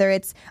hair, or whether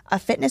it's a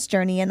fitness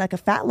journey and like a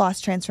fat loss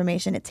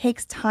transformation. It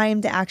takes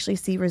time to actually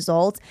see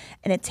results,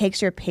 and it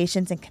takes your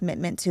patience and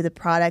commitment to the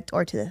product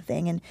or to the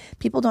thing. And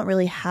people don't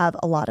really have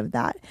a lot of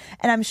that.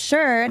 And I'm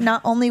sure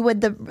not only with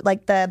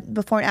the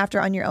before and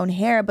after on your own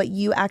hair, but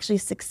you actually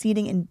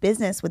succeeding in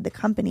business with the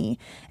company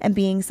and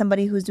being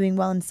somebody who's doing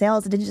well in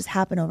sales, it didn't just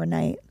happen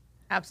overnight.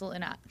 Absolutely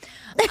not.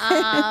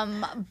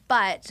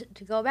 But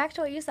to go back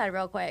to what you said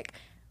real quick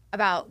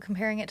about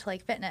comparing it to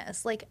like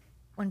fitness, like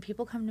when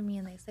people come to me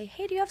and they say,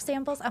 hey, do you have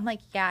samples? I'm like,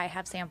 yeah, I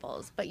have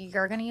samples, but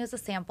you're going to use a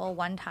sample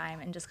one time.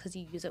 And just because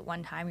you use it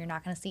one time, you're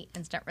not going to see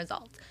instant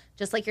results.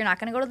 Just like you're not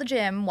going to go to the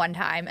gym one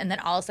time and then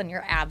all of a sudden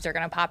your abs are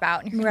going to pop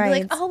out and you're going to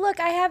be like, oh, look,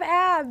 I have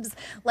abs.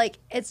 Like,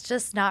 it's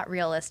just not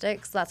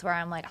realistic. So that's where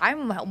I'm like,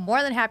 I'm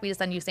more than happy to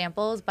send you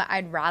samples, but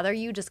I'd rather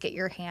you just get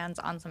your hands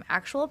on some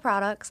actual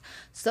products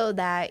so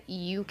that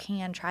you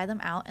can try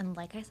them out. And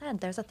like I said,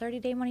 there's a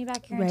 30-day money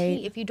back guarantee.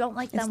 Right. If you don't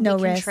like It's them, no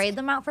we can risk. trade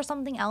them out for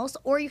something else,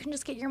 or you can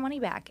just get your money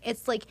back.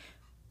 It's like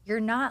you're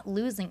not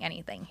losing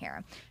anything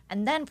here.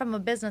 And then from a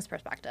business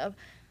perspective,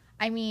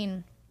 I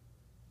mean,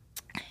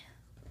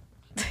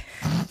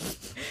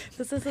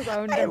 this is his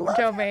own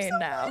domain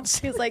now.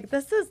 He's like,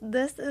 this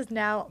is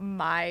now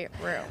my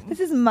room. This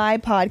is my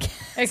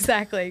podcast.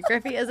 Exactly.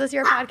 Griffey, is this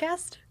your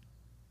podcast?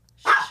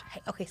 Shh.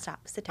 Hey, okay,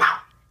 stop. Sit down.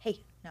 Hey,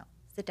 no,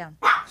 sit down.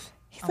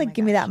 He's Oh like, my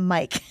give me gosh. that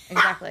mic.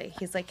 Exactly.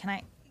 He's like,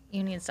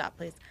 you need to stop,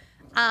 please.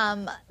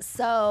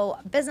 So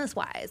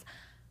business-wise,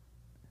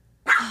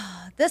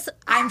 this,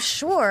 I'm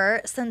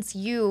sure, since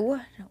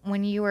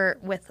when you were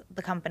with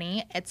the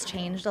company, it's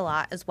changed a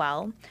lot as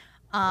well,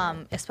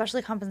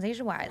 especially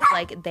compensation-wise.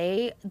 Like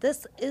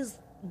this is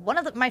one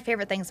of my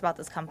favorite things about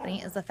this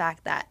company is the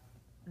fact that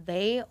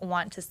they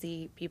want to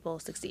see people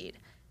succeed.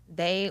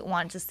 They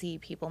want to see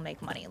people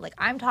make money. Like,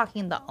 I'm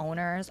talking the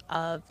owners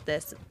of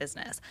this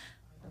business.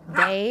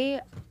 They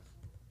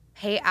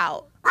pay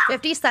out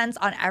 50 cents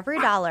on every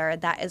dollar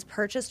that is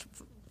purchased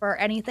for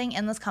anything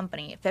in this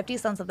company. 50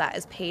 cents of that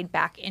is paid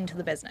back into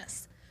the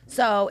business.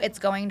 So it's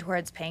going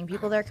towards paying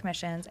people their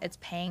commissions. It's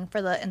paying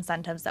for the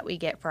incentives that we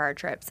get for our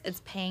trips.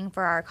 It's paying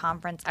for our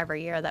conference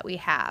every year that we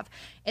have.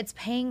 It's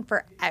paying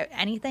for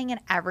anything and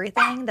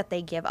everything that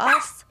they give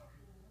us.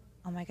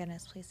 Oh my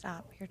goodness, please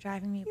stop. You're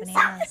driving me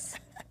bananas.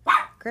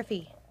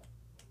 Griffey.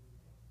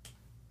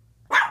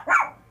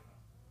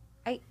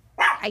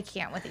 I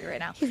can't with you right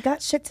now. He's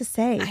got shit to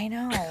say. I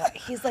know.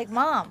 He's like,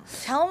 Mom,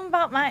 tell him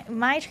about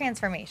my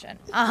transformation.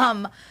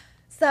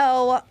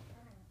 So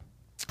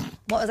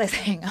what was I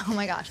saying? Oh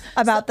my gosh.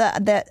 About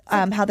the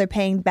how they're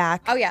paying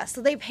back. Oh yeah.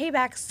 So they pay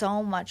back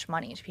so much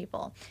money to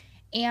people,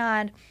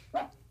 and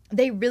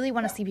they really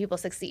want to see people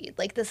succeed.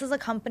 Like, this is a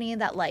company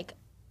that, like,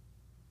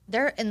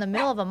 they're in the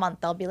middle of a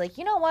month, they'll be like,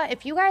 you know what,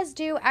 if you guys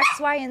do X,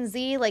 Y, and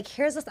Z, like,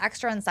 here's this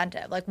extra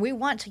incentive. Like, we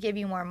want to give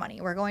you more money.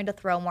 We're going to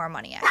throw more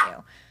money at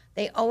you.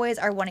 They always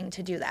are wanting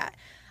to do that.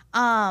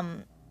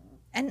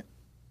 And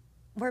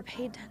we're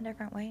paid 10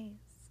 different ways.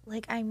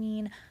 Like, I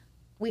mean,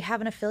 we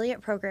have an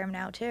affiliate program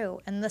now too.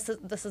 And this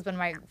has been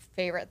my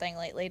favorite thing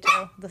lately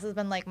too. This has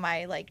been like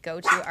my like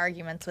go-to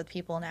arguments with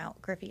people now.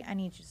 Griffey, I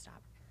need you to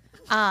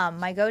stop.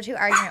 My go-to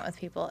argument with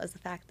people is the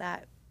fact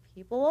that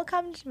people will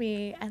come to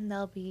me and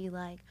they'll be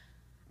like,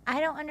 I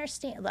don't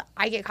understand.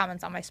 I get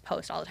comments on my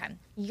post all the time.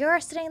 You're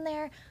sitting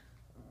there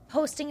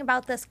posting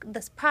about this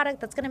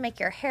product that's going to make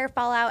your hair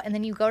fall out, and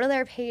then you go to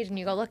their page and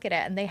you go look at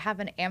it and they have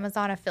an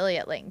Amazon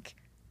affiliate link.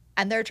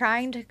 And they're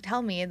trying to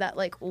tell me that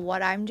like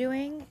what I'm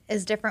doing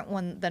is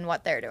different than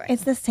what they're doing.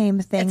 It's the same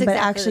thing, It's but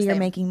exactly actually the you're same.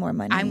 making more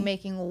money. I'm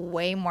making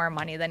way more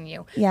money than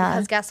you. Yeah.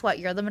 Because guess what?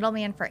 You're the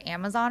middleman for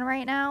Amazon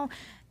right now,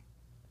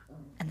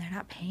 and they're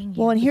not paying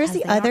you. Well, and here's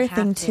because the they other don't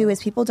thing have too to.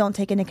 is people don't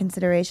take into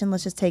consideration.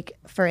 Let's just take,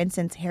 for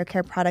instance, hair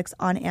care products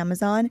on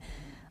Amazon.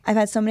 I've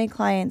had so many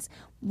clients.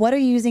 What are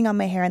you using on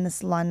my hair in the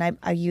salon? And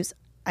I use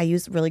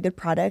really good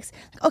products.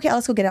 Like, okay,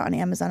 let's go get it on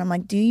Amazon. I'm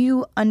like, do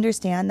you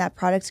understand that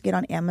products you get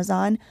on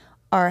Amazon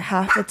are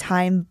half the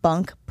time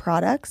bunk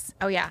products?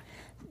 Oh yeah.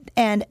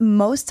 And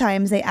most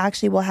times they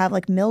actually will have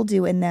like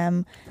mildew in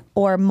them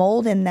or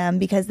mold in them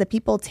because the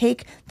people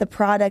take the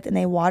product and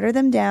they water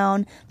them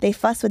down, they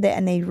fuss with it,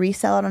 and they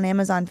resell it on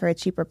Amazon for a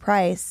cheaper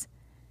price.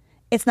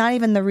 It's not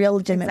even the real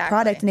legitimate Exactly.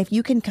 product. And if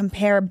you can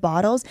compare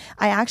bottles,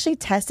 I actually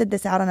tested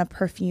this out on a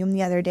perfume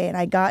the other day, and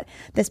I got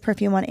this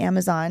perfume on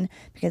Amazon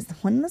because the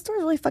one in the store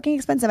is really fucking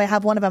expensive. I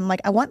have one of them. I'm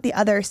like, I want the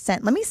other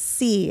scent. Let me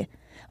see. I'm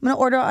going to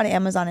order it on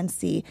Amazon and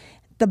see.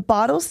 The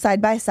bottles side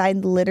by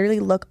side literally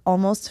look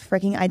almost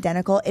freaking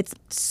identical. It's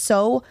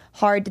so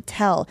hard to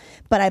tell.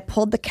 But I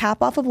pulled the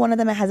cap off of one of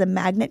them. It has a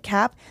magnet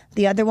cap.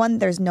 The other one,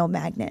 there's no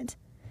magnet.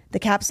 The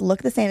caps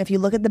look the same. If you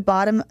look at the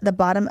bottom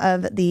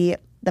of the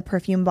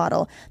perfume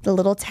bottle, the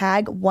little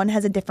tag, one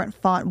has a different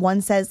font. One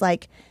says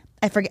like,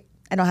 I forget,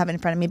 I don't have it in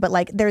front of me, but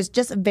like there's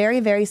just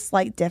very, very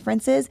slight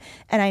differences.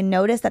 And I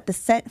noticed that the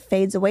scent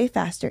fades away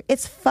faster.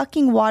 It's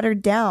fucking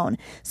watered down.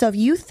 So if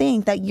you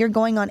think that you're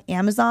going on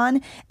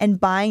Amazon and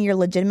buying your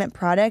legitimate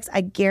products,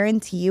 I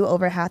guarantee you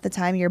over half the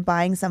time you're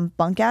buying some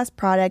bunk ass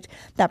product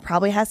that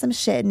probably has some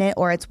shit in it,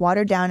 or it's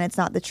watered down and it's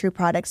not the true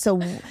product. So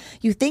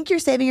you think you're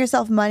saving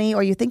yourself money,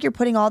 or you think you're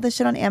putting all this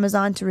shit on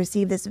Amazon to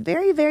receive this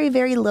very, very,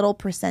 very little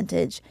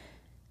percentage.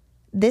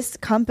 This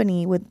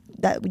company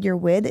that you're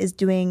with is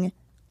doing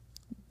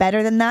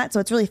better than that.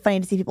 So it's really funny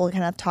to see people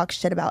kind of talk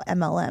shit about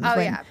MLMs. Oh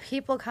when- yeah,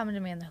 people come to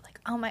me and they're like,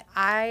 "Oh my,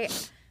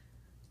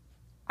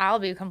 I'll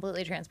be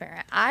completely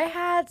transparent. I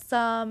had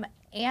some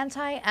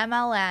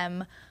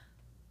anti-MLM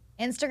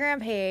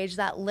Instagram page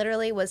that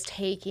literally was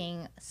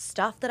taking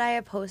stuff that I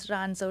had posted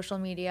on social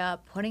media,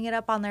 putting it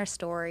up on their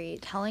story,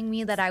 telling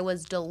me that I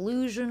was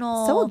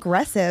delusional. So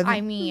aggressive.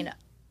 I mean,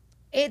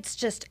 it's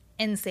just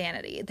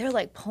insanity. They're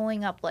like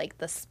pulling up like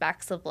the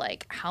specs of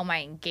like how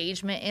my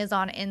engagement is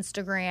on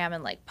Instagram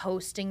and like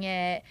posting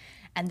it,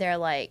 and they're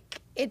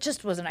like, it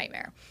just was a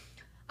nightmare.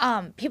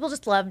 People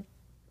just love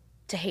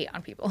to hate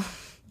on people.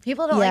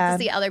 People don't Yeah. like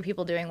to see other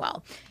people doing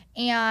well.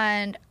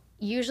 And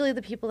usually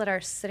the people that are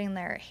sitting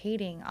there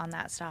hating on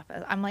that stuff,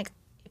 I'm like,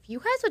 if you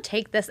guys would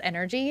take this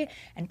energy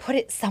and put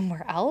it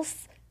somewhere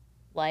else,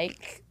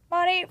 like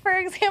money, for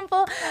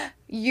example,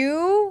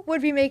 you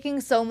would be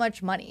making so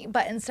much money.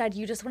 But instead,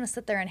 you just want to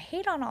sit there and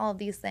hate on all of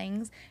these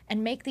things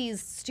and make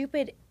these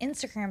stupid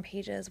Instagram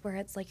pages where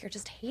it's like you're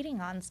just hating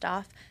on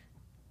stuff.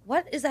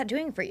 What is that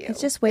doing for you?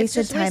 It's just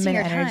wasted time wasting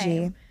and your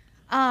energy.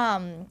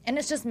 And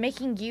it's just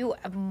making you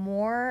a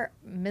more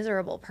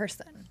miserable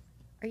person.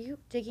 Are you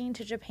digging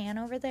to Japan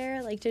over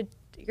there? Like, did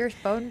your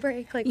phone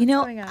break? Like, You what's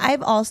know, going on?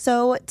 I've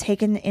also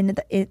taken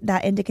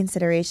that into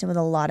consideration with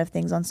a lot of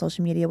things on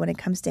social media when it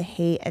comes to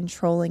hate and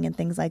trolling and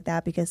things like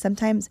that. Because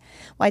sometimes,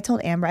 I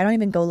told Amber, I don't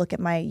even go look at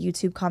my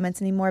YouTube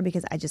comments anymore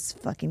because I just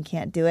fucking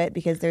can't do it,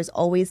 because there's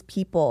always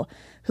people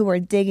who are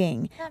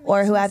digging That or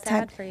makes who me have time.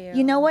 sad for you.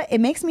 You know what?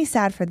 It makes me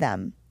sad for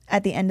them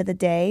at the end of the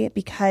day,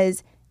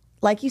 because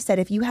like you said,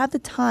 if you have the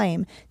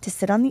time to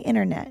sit on the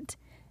internet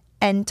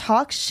and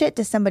talk shit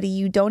to somebody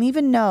you don't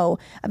even know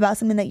about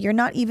something that you're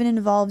not even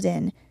involved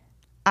in,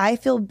 I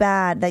feel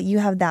bad that you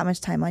have that much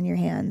time on your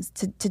hands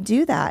to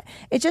do that.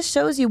 It just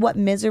shows you what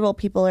miserable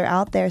people are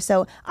out there.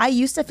 So I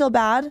used to feel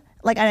bad.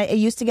 Like, it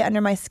used to get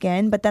under my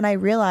skin, but then I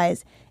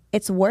realized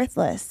it's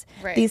worthless.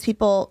 Right. These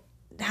people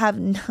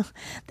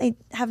they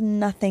have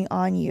nothing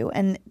on you.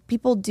 And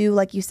people do,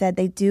 like you said,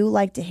 they do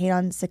like to hate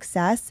on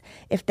success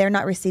if they're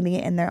not receiving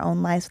it in their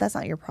own life. So that's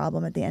not your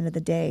problem at the end of the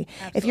day.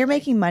 If you're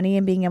making money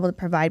and being able to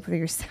provide for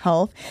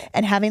yourself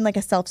and having like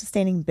a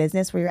self-sustaining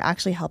business where you're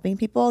actually helping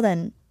people,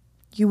 then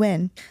you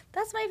win.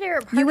 That's my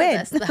favorite part You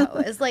win. of this, though,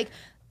 is like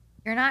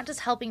you're not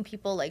just helping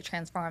people like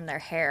transform their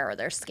hair or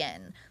their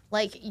skin.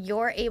 Like,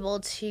 you're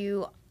able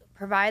to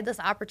provide this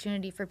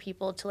opportunity for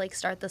people to like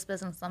start this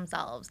business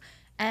themselves.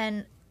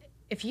 And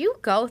if you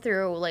go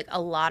through like a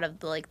lot of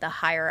the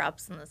higher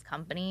ups in this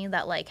company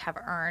that like have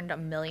earned $1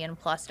 million+,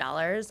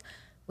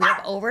 we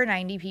have over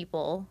 90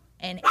 people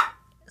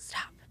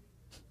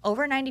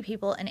over 90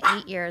 people in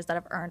 8 years that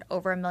have earned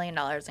over $1 million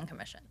in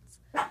commissions.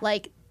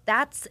 Like,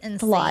 That's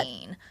lot.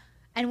 insane.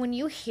 And when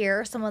you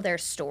hear some of their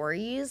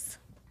stories,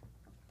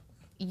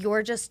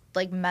 you're just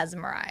like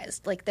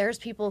mesmerized. Like there's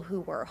people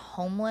who were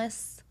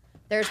homeless.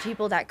 There's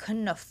people that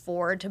couldn't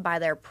afford to buy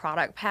their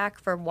product pack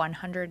for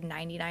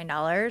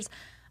 $199,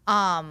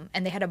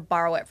 and they had to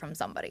borrow it from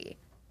somebody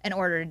in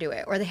order to do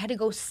it, or they had to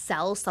go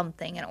sell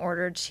something in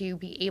order to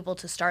be able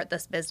to start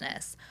this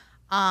business.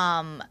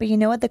 But you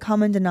know what the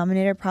common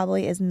denominator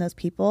probably is in those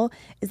people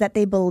is that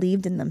they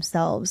believed in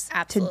themselves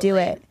to do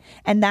Absolutely. it.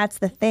 And that's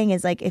the thing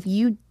is like if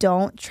you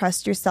don't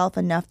trust yourself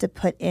enough to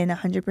put in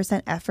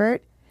 100%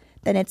 effort,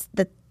 then it's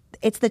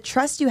the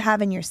trust you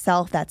have in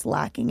yourself that's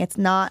lacking. It's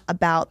not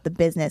about the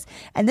business.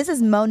 And this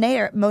is Monet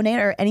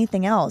or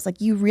anything else. Like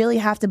you really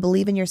have to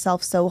believe in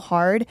yourself so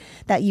hard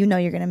that you know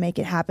you're going to make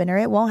it happen or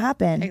it won't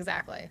happen.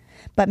 Exactly.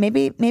 But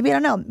maybe I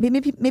don't know.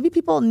 Maybe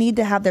people need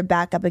to have their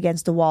back up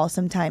against the wall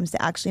sometimes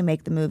to actually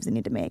make the moves they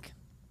need to make.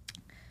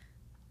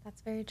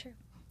 That's very true.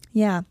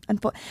 Yeah,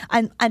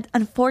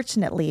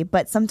 unfortunately,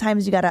 but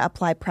sometimes you got to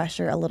apply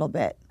pressure a little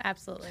bit.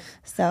 Absolutely.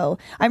 So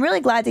I'm really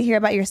glad to hear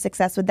about your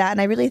success with that. And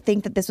I really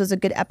think that this was a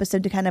good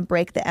episode to kind of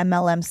break the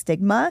MLM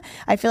stigma.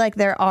 I feel like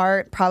there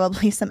are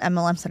probably some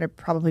MLMs that are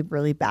probably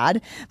really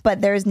bad,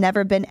 but there's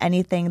never been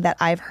anything that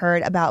I've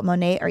heard about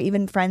Monet or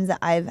even friends that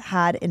I've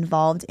had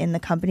involved in the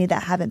company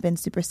that haven't been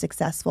super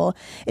successful.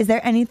 Is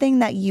there anything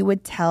that you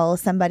would tell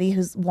somebody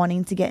who's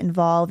wanting to get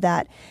involved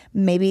that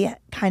maybe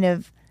kind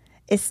of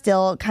is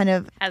still kind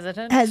of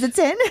Hesitant?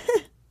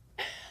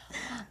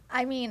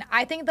 I mean,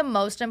 I think the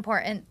most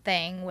important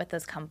thing with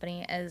this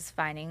company is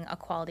finding a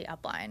quality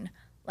upline.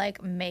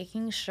 Like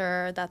making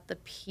sure that the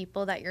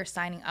people that you're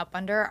signing up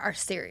under are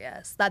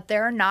serious, that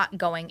they're not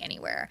going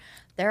anywhere.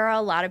 There are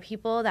a lot of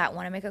people that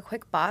want to make a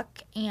quick buck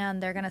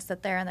and they're going to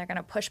sit there and they're going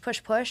to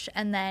push.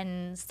 And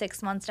then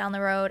 6 months down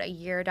the road, a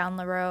year down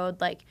the road,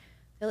 like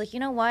they're like, you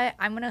know what?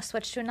 I'm going to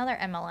switch to another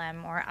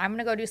MLM or I'm going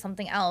to go do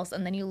something else.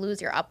 And then you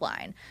lose your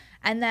upline.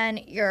 And then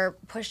you're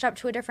pushed up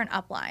to a different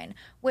upline,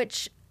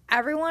 which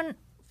everyone,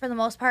 for the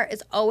most part,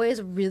 is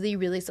always really,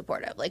 really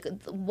supportive. Like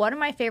one of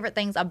my favorite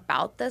things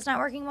about this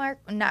network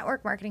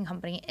marketing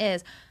company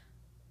is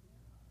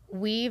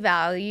we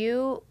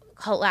value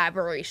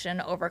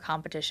collaboration over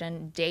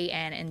competition day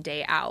in and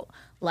day out.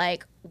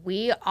 Like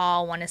we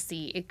all want to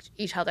see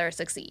each other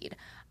succeed.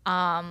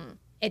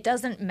 It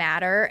doesn't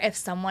matter if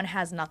someone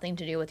has nothing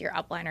to do with your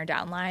upline or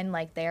downline.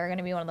 Like they are going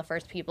to be one of the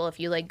first people if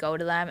you like go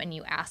to them and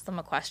you ask them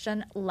a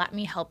question, let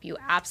me help you.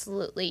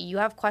 Absolutely. You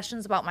have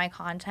questions about my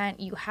content.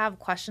 You have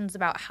questions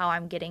about how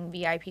I'm getting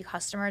VIP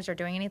customers or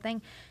doing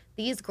anything.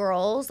 These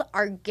girls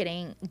are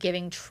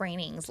giving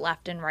trainings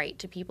left and right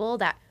to people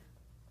that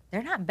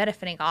they're not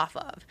benefiting off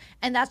of.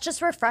 And that's just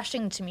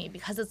refreshing to me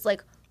because it's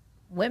like,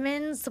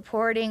 women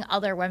supporting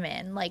other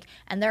women, like,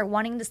 and they're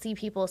wanting to see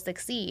people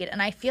succeed.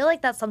 And I feel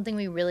like that's something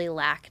we really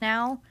lack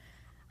now.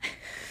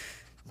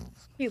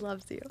 He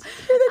loves you.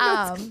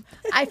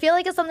 I feel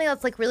like it's something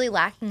that's like really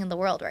lacking in the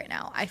world right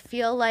now. I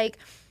feel like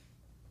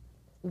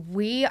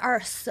we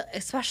are,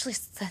 especially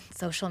since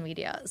social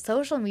media.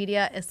 Social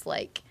media is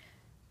like,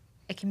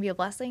 it can be a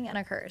blessing and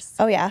a curse.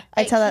 Oh yeah,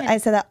 I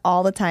say that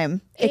all the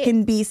time. It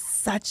can be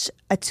such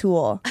a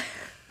tool,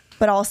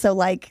 but also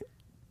like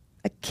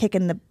a kick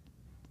in the.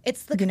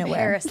 It's the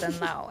comparison,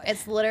 though.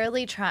 It's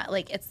literally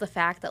it's the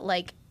fact that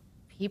like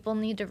people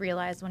need to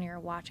realize when you're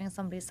watching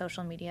somebody's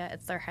social media,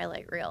 it's their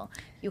highlight reel.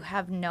 You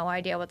have no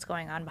idea what's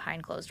going on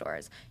behind closed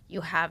doors.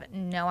 You have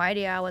no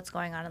idea what's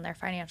going on in their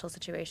financial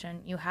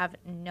situation. You have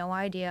no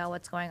idea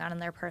what's going on in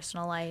their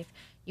personal life.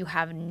 You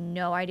have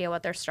no idea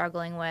what they're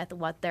struggling with,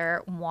 what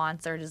their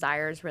wants or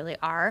desires really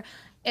are.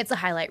 It's a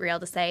highlight reel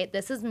to say,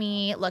 this is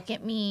me, look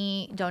at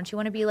me, don't you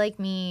want to be like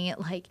me?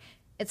 Like,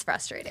 it's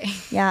frustrating.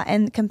 Yeah,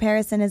 and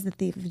comparison is the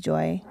thief of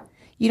joy.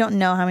 You don't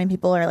know how many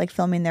people are like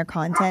filming their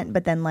content,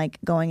 but then like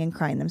going and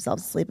crying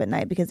themselves to sleep at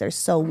night because they're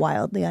so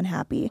wildly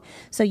unhappy.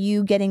 So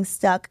you getting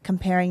stuck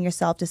comparing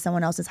yourself to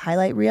someone else's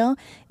highlight reel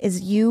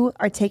is you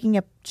are taking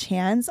a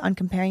chance on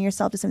comparing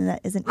yourself to something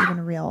that isn't even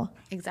real.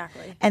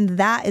 Exactly. And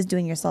that is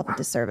doing yourself a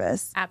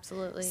disservice.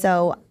 Absolutely.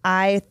 So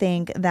I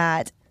think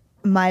that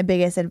my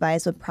biggest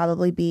advice would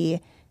probably be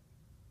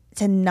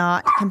to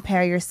not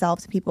compare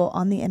yourself to people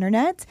on the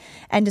internet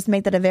and just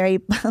make that a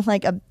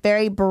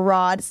very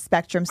broad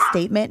spectrum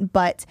statement.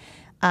 But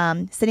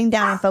sitting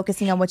down and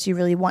focusing on what you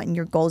really want and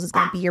your goals is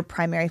going to be your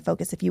primary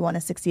focus if you want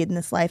to succeed in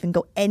this life and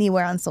go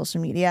anywhere on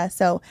social media.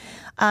 So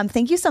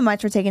thank you so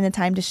much for taking the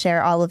time to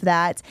share all of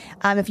that.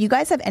 If you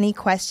guys have any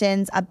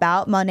questions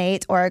about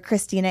Monet or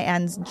Christina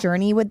Ann's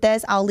journey with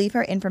this, I'll leave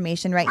her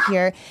information right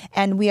here.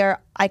 And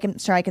I can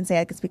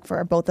speak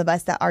for both of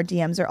us that our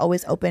DMs are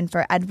always open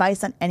for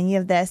advice on any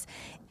of this.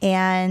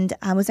 And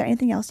was there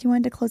anything else you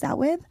wanted to close out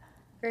with?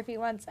 Griffey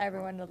wants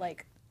everyone to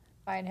like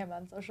find him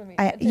on social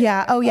media.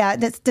 Yeah. Oh, yeah.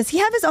 Does he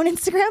have his own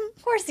Instagram?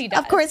 Of course he does.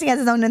 Of course he has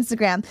his own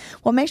Instagram.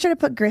 Well, make sure to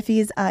put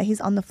Griffey's. He's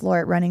on the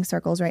floor running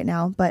circles right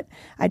now, but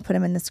I'd put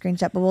him in the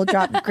screenshot. But we'll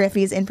drop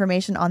Griffey's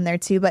information on there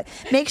too. But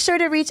make sure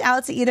to reach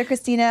out to either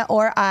Christina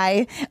or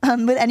I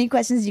with any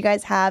questions you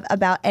guys have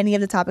about any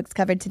of the topics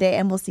covered today.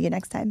 And we'll see you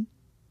next time.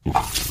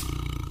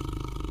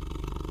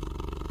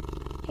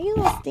 Hey, you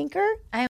little stinker.